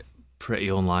consider it pretty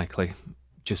unlikely,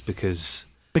 just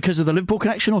because of the Liverpool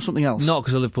connection or something else? Not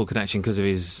because of the Liverpool connection, because of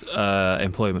his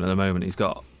employment at the moment. He's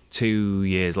got 2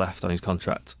 years left on his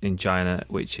contract in China,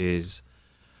 which is,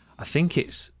 I think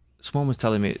someone was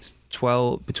telling me it's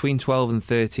between 12 and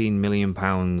 13 million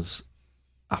pounds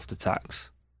after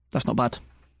tax. That's not bad.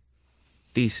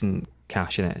 Decent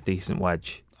cash in it, decent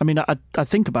wedge. I mean, I'd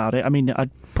think about it. I mean, I'd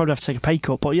probably have to take a pay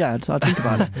cut, but yeah, I'd think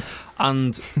about it.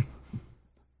 And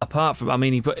apart from, I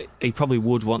mean, he probably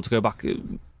would want to go back.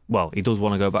 Well, he does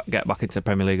want to get back into the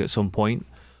Premier League at some point.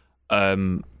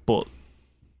 But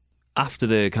after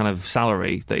the kind of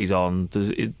salary that he's on,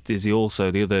 is he also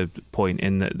the other point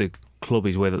in that the club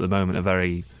he's with at the moment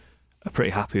are pretty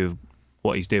happy with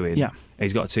what he's doing. Yeah.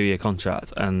 He's got a 2-year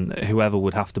contract, and whoever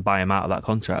would have to buy him out of that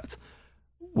contract,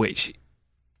 which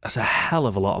that's a hell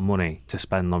of a lot of money to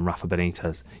spend on Rafa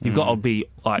Benitez. You've got to be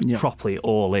properly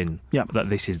all in that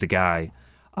this is the guy,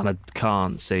 and I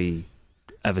can't see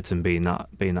Everton being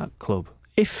that club.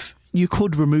 If you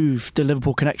could remove the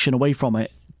Liverpool connection away from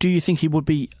it, do you think he would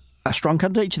be a strong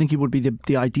candidate? Do you think he would be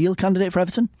the ideal candidate for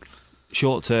Everton?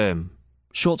 Short term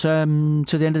to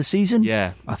the end of the season?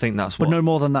 Yeah, I think that's what. But no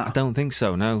more than that? I don't think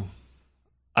so, no.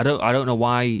 I don't know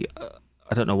why.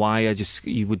 I don't know why.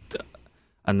 You would,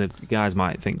 and the guys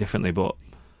might think differently, but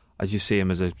I just see him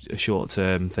as a short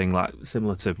term thing, like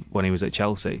similar to when he was at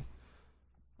Chelsea,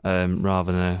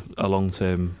 rather than a long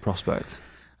term prospect.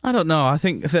 I don't know. I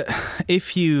think that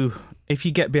if you if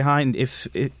you get behind, if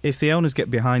the owners get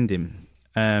behind him,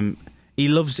 he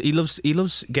loves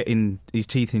getting his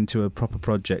teeth into a proper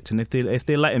project, and if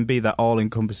they let him be that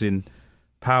all-encompassing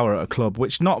power at a club,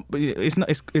 which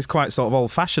it's quite sort of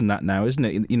old-fashioned that now, isn't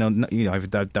it? You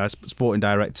know, sporting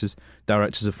directors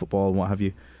of football and what have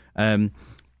you.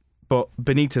 But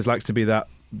Benitez likes to be that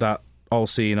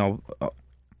all-seeing,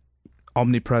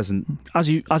 omnipresent, as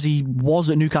he was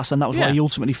at Newcastle, and that was why he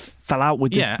ultimately fell out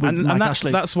with Mike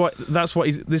Ashley. That's what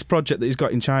this project that he's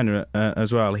got in China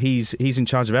as well. He's in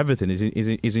charge of everything.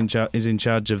 He's in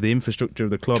charge of the infrastructure of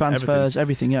the club, transfers,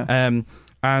 everything.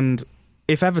 And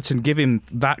if Everton give him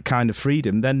that kind of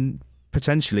freedom, then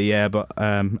potentially, But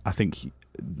I think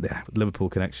Liverpool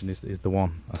connection is the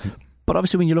one. I think. But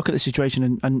obviously when you look at the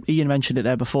situation, and Ian mentioned it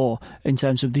there before, in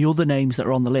terms of the other names that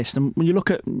are on the list, and when you look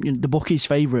at the bookies'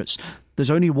 favourites,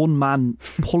 there's only one man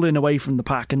pulling away from the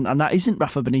pack, and that isn't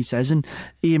Rafa Benitez, and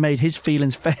Ian made his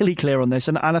feelings fairly clear on this,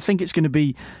 and I think it's going to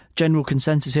be general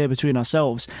consensus here between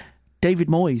ourselves. David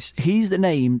Moyes, he's the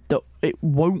name that it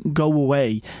won't go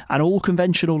away, and all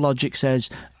conventional logic says,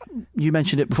 you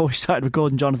mentioned it before we started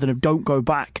recording, Jonathan, of don't go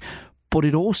back, but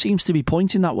it all seems to be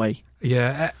pointing that way.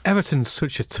 Yeah, Everton's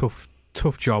such a tough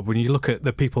job when you look at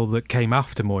the people that came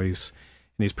after Moyes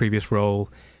in his previous role.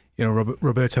 You know,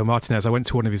 Roberto Martinez, I went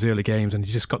to one of his early games and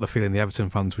you just got the feeling the Everton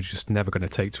fans were just never going to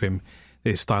take to him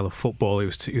his style of football. It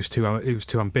was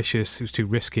too ambitious, it was too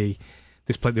risky.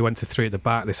 They went to 3 at the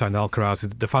back, they signed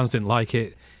Alcaraz, the fans didn't like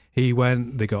it. He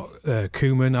went, they got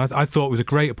Koeman. I thought it was a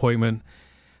great appointment.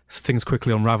 Things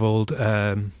quickly unravelled.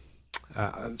 Sam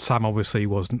obviously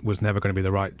was never going to be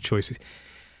the right choice.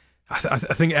 I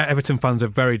think Everton fans are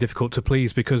very difficult to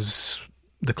please because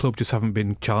the club just haven't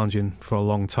been challenging for a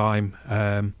long time.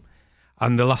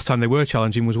 And the last time they were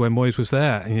challenging was when Moyes was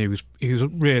there. And he was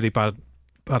really bad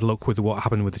luck with what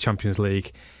happened with the Champions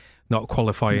League, not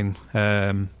qualifying.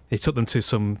 He took them to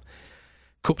some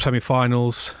cup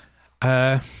semi-finals.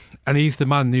 And he's the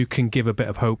man who can give a bit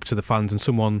of hope to the fans and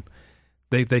someone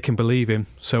they can believe in.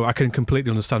 So I can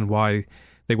completely understand why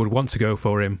they would want to go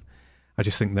for him. I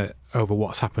just think that over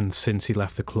what's happened since he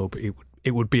left the club,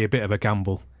 it would be a bit of a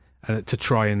gamble to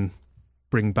try and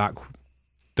bring back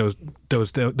those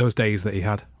days that he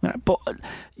had. Yeah, but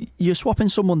you're swapping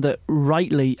someone that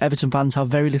rightly Everton fans have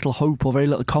very little hope or very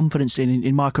little confidence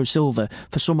in Marco Silva,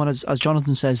 for someone, as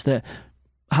Jonathan says, that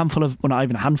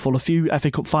a few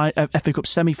FA Cup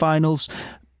semi-finals,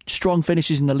 strong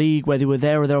finishes in the league where they were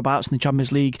there or thereabouts in the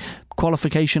Champions League.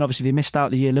 Qualification, obviously they missed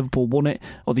out the year Liverpool won it,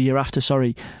 or the year after,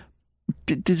 sorry.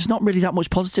 There's not really that much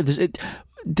positive.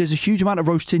 There's a huge amount of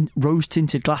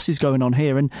rose-tinted glasses going on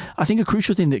here, and I think a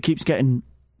crucial thing that keeps getting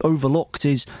overlooked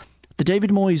is the David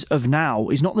Moyes of now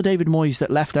is not the David Moyes that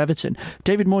left Everton.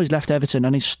 David Moyes left Everton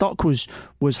and his stock was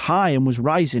high and was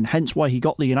rising, hence why he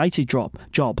got the United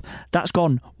job. That's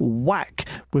gone whack.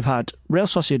 We've had Real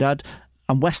Sociedad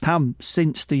and West Ham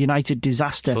since the United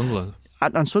disaster. Sunderland.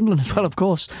 And Sunderland as well, of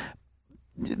course.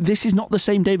 This is not the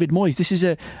same David Moyes. This is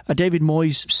a David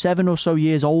Moyes 7 or so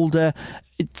years older,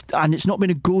 and it's not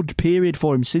been a good period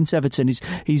for him since Everton.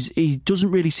 He doesn't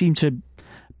really seem to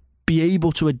be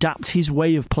able to adapt his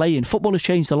way of playing. Football has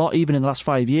changed a lot even in the last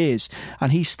 5 years,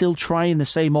 and he's still trying the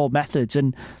same old methods.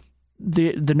 And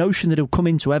the notion that he'll come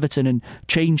into Everton and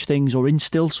change things or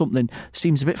instill something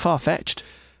seems a bit far-fetched.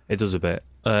 It does a bit.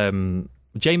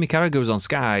 Jamie Carragher was on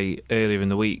Sky earlier in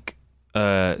the week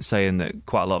saying that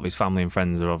quite a lot of his family and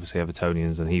friends are obviously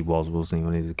Evertonians, and he wasn't he,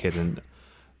 when he was a kid, and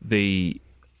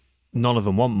none of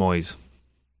them want Moyes.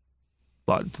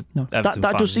 Like, no,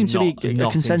 that does seem to be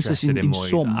a consensus in Moyes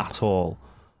some at all,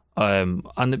 and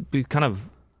it'd be kind of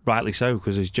rightly so,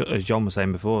 because as John was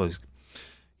saying before,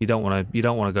 you don't want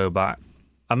to go back.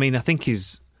 I mean, I think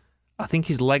his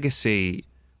legacy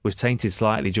was tainted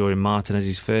slightly during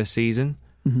Martinez's first season.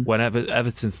 Mm-hmm. When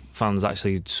Everton fans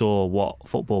actually saw what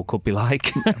football could be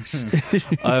like.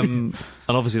 And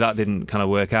obviously that didn't kind of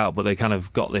work out, but they kind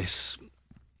of got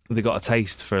they got a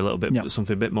taste for a little bit,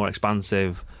 something a bit more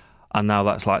expansive, and now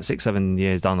that's like 6-7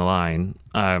 years down the line.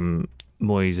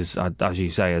 Moyes, as you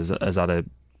say, has had a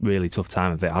really tough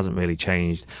time of it, hasn't really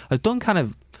changed. Has done kind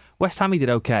of, West Ham he did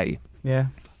okay. Yeah.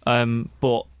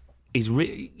 But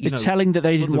it's telling that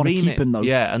they didn't want to keep him though.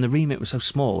 Yeah, and the remit was so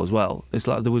small as well. It's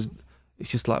like it's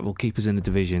just like, we'll keep us in the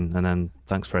division and then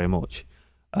thanks very much.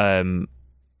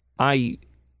 I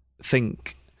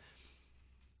think,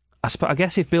 I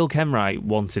guess if Bill Kenwright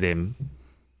wanted him,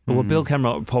 well, Bill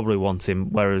Kenwright would probably want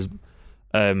him, whereas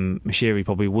Moshiri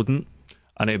probably wouldn't.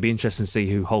 And it would be interesting to see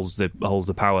who holds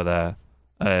the power there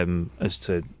as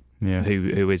to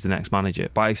who is the next manager.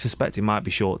 But I suspect it might be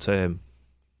short term,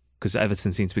 because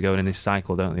Everton seem to be going in this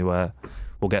cycle, don't they, where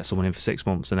we'll get someone in for 6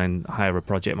 months and then hire a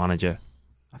project manager.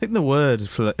 I think the word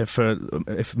for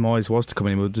if Moyes was to come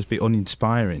in would just be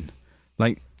uninspiring.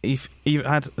 Like, if he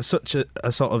had such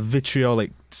a sort of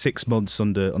vitriolic 6 months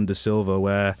under Silva,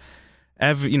 where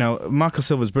Marco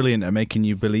Silva's brilliant at making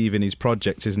you believe in his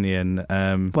project, isn't he?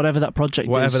 And whatever that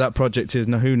project is,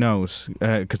 now who knows?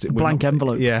 Because blank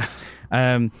envelope. Yeah,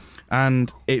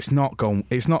 and it's not gone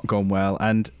well.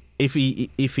 And if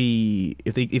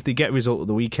they get a result at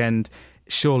the weekend,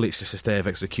 surely it's just a stay of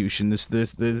execution. There's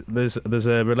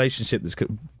a relationship that's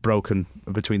broken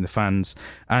between the fans,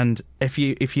 and if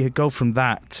you go from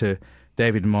that to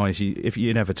David Moyes, if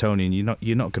you're an Evertonian,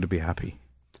 you're not going to be happy.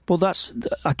 Well,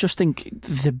 I just think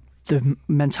the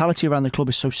mentality around the club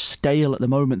is so stale at the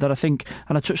moment that I think,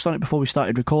 and I touched on it before we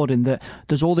started recording, that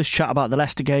there's all this chat about the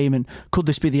Leicester game and could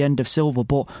this be the end of Silva,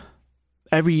 but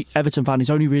every Everton fan is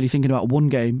only really thinking about one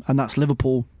game, and that's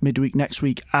Liverpool midweek next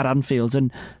week at Anfield.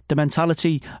 And the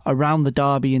mentality around the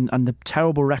derby and the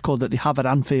terrible record that they have at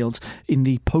Anfield in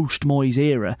the post-Moyes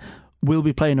era will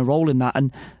be playing a role in that.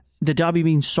 And the derby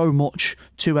means so much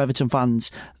to Everton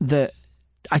fans that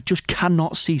I just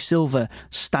cannot see Silva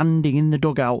standing in the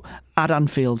dugout at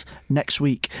Anfield next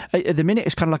week. At the minute,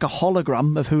 it's kind of like a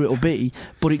hologram of who it'll be,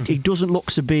 but it doesn't look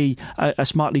to be a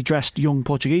smartly dressed young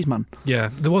Portuguese man.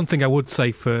 Yeah, the one thing I would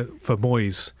say for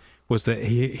Moyes was that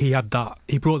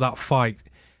he brought that fight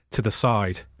to the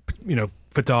side,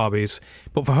 for derbies,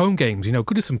 but for home games,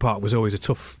 Goodison Park was always a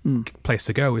tough place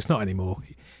to go. It's not anymore.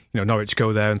 Norwich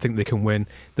go there and think they can win.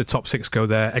 The top six go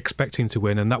there expecting to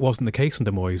win, and that wasn't the case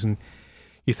under Moyes. And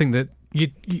you think that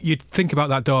you'd think about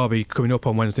that derby coming up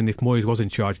on Wednesday, and if Moyes was in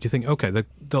charge, you think, okay,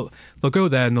 they'll go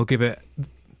there and they'll give it.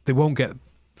 They won't get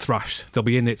thrashed. They'll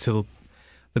be in it till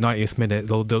the 90th minute.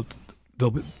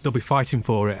 They'll be fighting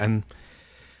for it, and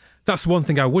that's one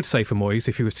thing I would say for Moyes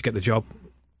if he was to get the job.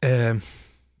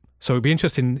 So it'd be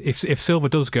interesting if Silva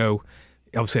does go.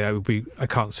 Obviously, I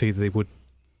can't see that they would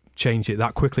change it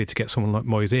that quickly to get someone like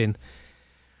Moyes in.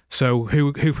 So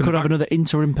who could have another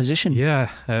interim position? Yeah,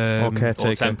 or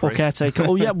caretaker.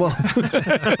 Oh yeah, well,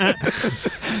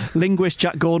 linguist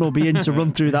Jack Gorn will be in to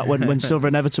run through that when Silva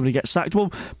inevitably gets sacked. Well,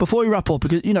 before we wrap up,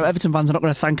 because Everton fans are not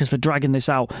going to thank us for dragging this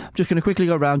out, I'm just going to quickly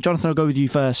go around. Jonathan, I'll go with you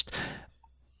first.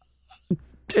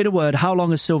 In a word, how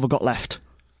long has Silva got left?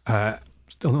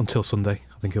 Until Sunday.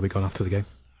 I think he'll be gone after the game.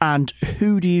 And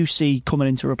who do you see coming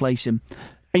in to replace him?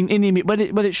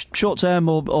 Whether it's short term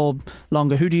or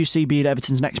longer, who do you see being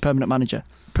Everton's next permanent manager?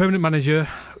 Permanent manager,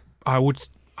 I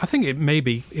think it might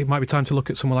be time to look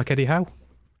at someone like Eddie Howe.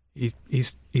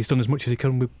 He's done as much as he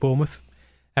can with Bournemouth.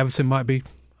 Everton might be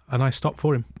a nice stop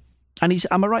for him. And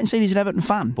am I right in saying he's an Everton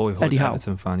fan? Boyhood Eddie Howe.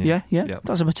 Everton fan, yeah. Yeah.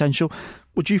 That's a potential.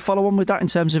 Would you follow on with that in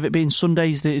terms of it being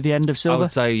Sunday's the end of Silva? I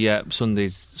would say, yeah, Sunday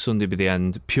be the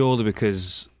end, purely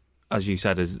because, as you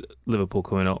said, is Liverpool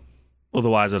coming up.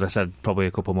 Otherwise, I'd have said probably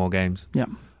a couple more games. Yeah.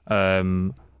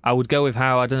 I would go with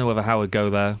Howe. I don't know whether Howe would go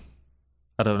there.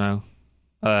 I don't know.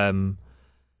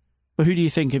 But who do you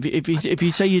think? If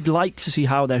you say you'd like to see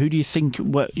Howe there, who do you think?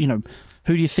 Who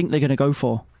do you think they're going to go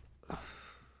for?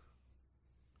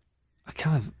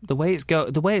 The way it's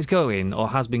going or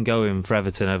has been going for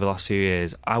Everton over the last few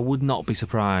years, I would not be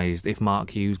surprised if Mark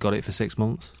Hughes got it for 6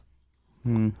 months.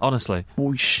 Honestly.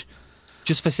 Whoosh.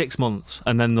 Just for 6 months,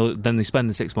 and then they spend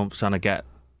the 6 months trying to get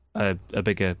a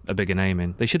bigger name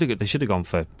in. They should have gone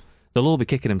for. They'll all be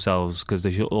kicking themselves because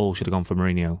they all should have gone for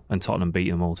Mourinho, and Tottenham beat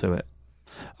them all to it.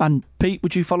 And Pete,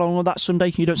 would you follow on with that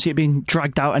Sunday? You don't see it being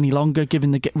dragged out any longer,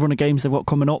 given the run of games they've got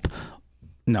coming up?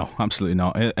 No, absolutely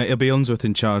not. It'll be Unsworth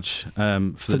in charge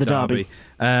for the derby.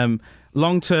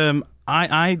 Long term,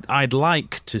 I'd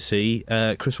like to see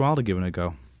Chris Wilder given a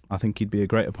go. I think he'd be a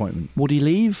great appointment. Would he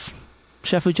leave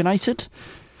Sheffield United,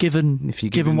 given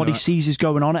what he sees is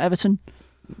going on at Everton?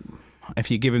 If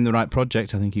you give him the right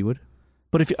project, I think he would.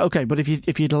 But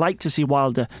if you'd like to see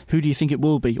Wilder, who do you think it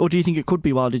will be, or do you think it could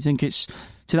be Wilder? Do you think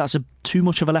that's too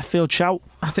much of a left field shout?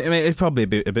 I think it's probably a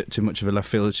bit too much of a left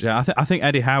field shout. I think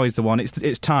Eddie Howe is the one.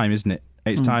 It's time, isn't it?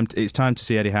 It's time to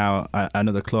see Eddie Howe at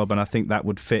another club, and I think that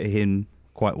would fit him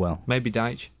quite well. Maybe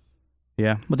Deitch.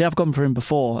 Yeah. But they have gone for him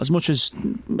before. As much as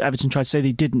Everton tried to say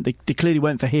they didn't, they clearly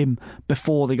went for him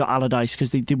before they got Allardyce because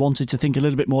they wanted to think a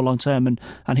little bit more long term,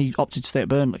 and he opted to stay at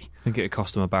Burnley. I think it would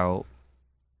cost him about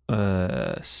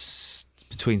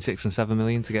between 6 and 7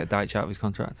 million to get Deitch out of his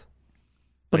contract.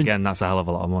 But again, that's a hell of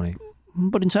a lot of money.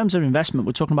 But in terms of investment,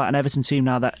 we're talking about an Everton team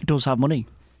now that does have money.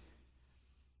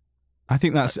 I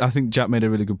think Jack made a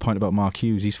really good point about Mark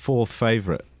Hughes. He's fourth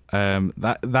favourite.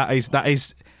 That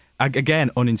is again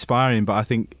uninspiring, but I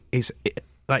think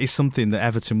that is something that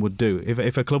Everton would do.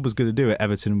 If a club was going to do it,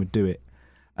 Everton would do it.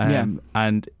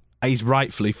 And He's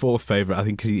rightfully fourth favourite. I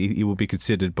think he will be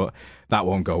considered, but that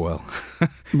won't go well.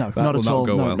 No, not at all.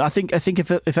 No. Well. I think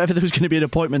if ever there was going to be an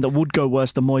appointment that would go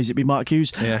worse than Moyes, it'd be Mark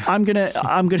Hughes. Yeah. I'm gonna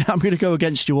go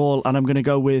against you all, and I'm gonna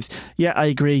go with I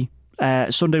agree.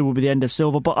 Sunday will be the end of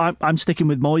Silva, but I'm sticking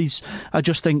with Moyes. I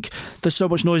just think there's so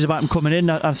much noise about him coming in.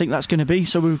 I think that's going to be.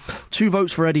 So we've 2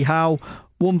 votes for Eddie Howe,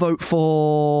 1 vote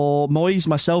for Moyes,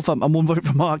 myself, and 1 vote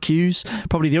for Mark Hughes.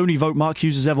 Probably the only vote Mark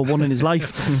Hughes has ever won in his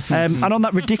life. And on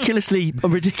that ridiculously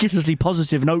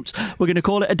positive note, we're going to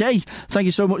call it a day. Thank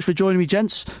you so much for joining me,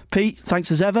 gents. Pete, thanks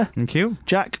as ever. Thank you.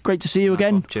 Jack, great to see you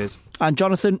again. Cheers. And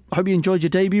Jonathan, hope you enjoyed your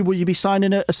debut. Will you be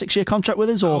signing a 6-year contract with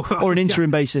us or an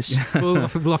interim basis? We'll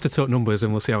have to talk numbers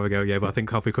and we'll see how we go, but I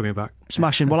think I'll be coming back.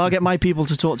 Smashing. Well, I'll get my people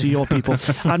to talk to your people.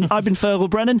 And I've been Fergal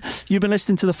Brennan. You've been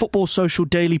listening to the Football Social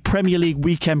Daily Premier League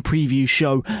Weekend Preview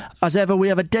Show. As ever, we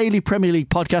have a daily Premier League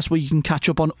podcast where you can catch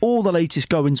up on all the latest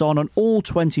goings on all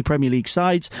 20 Premier League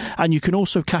sides. And you can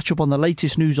also catch up on the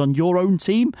latest news on your own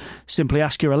team. Simply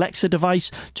ask your Alexa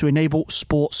device to enable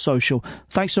Sports Social.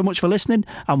 Thanks so much for listening,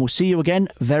 and we'll see you again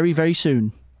very, very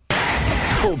soon.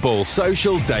 Football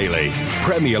Social Daily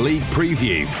Premier League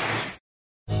Preview.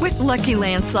 With Lucky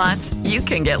Land Slots, you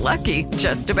can get lucky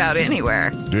just about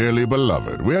anywhere. Dearly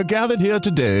beloved, we are gathered here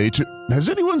today to... Has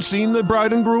anyone seen the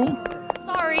bride and groom?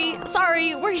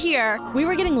 Sorry, we're here. We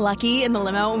were getting lucky in the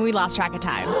limo and we lost track of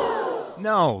time.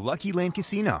 No, Lucky Land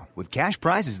Casino, with cash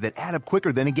prizes that add up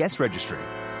quicker than a guest registry.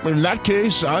 In that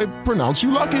case, I pronounce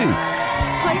you lucky.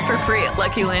 Play for free at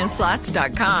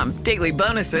LuckyLandSlots.com. Daily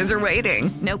bonuses are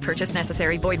waiting. No purchase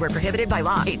necessary. Void where prohibited by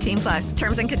law. 18+.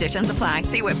 Terms and conditions apply.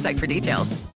 See website for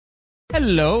details.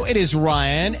 Hello, it is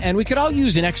Ryan, and we could all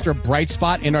use an extra bright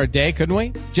spot in our day, couldn't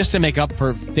we? Just to make up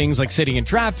for things like sitting in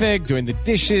traffic, doing the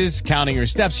dishes, counting your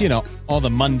steps, all the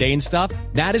mundane stuff.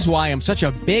 That is why I'm such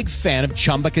a big fan of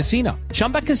Chumba Casino.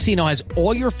 Chumba Casino has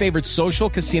all your favorite social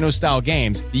casino-style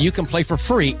games that you can play for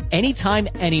free anytime,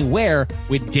 anywhere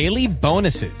with daily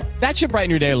bonuses. That should brighten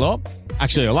your day a little.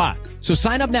 Actually, a lot. So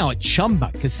sign up now at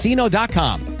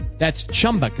ChumbaCasino.com. That's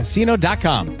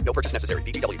ChumbaCasino.com. No purchase necessary.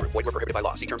 VGW Group. Void where prohibited by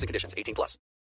law. See terms and conditions. 18+.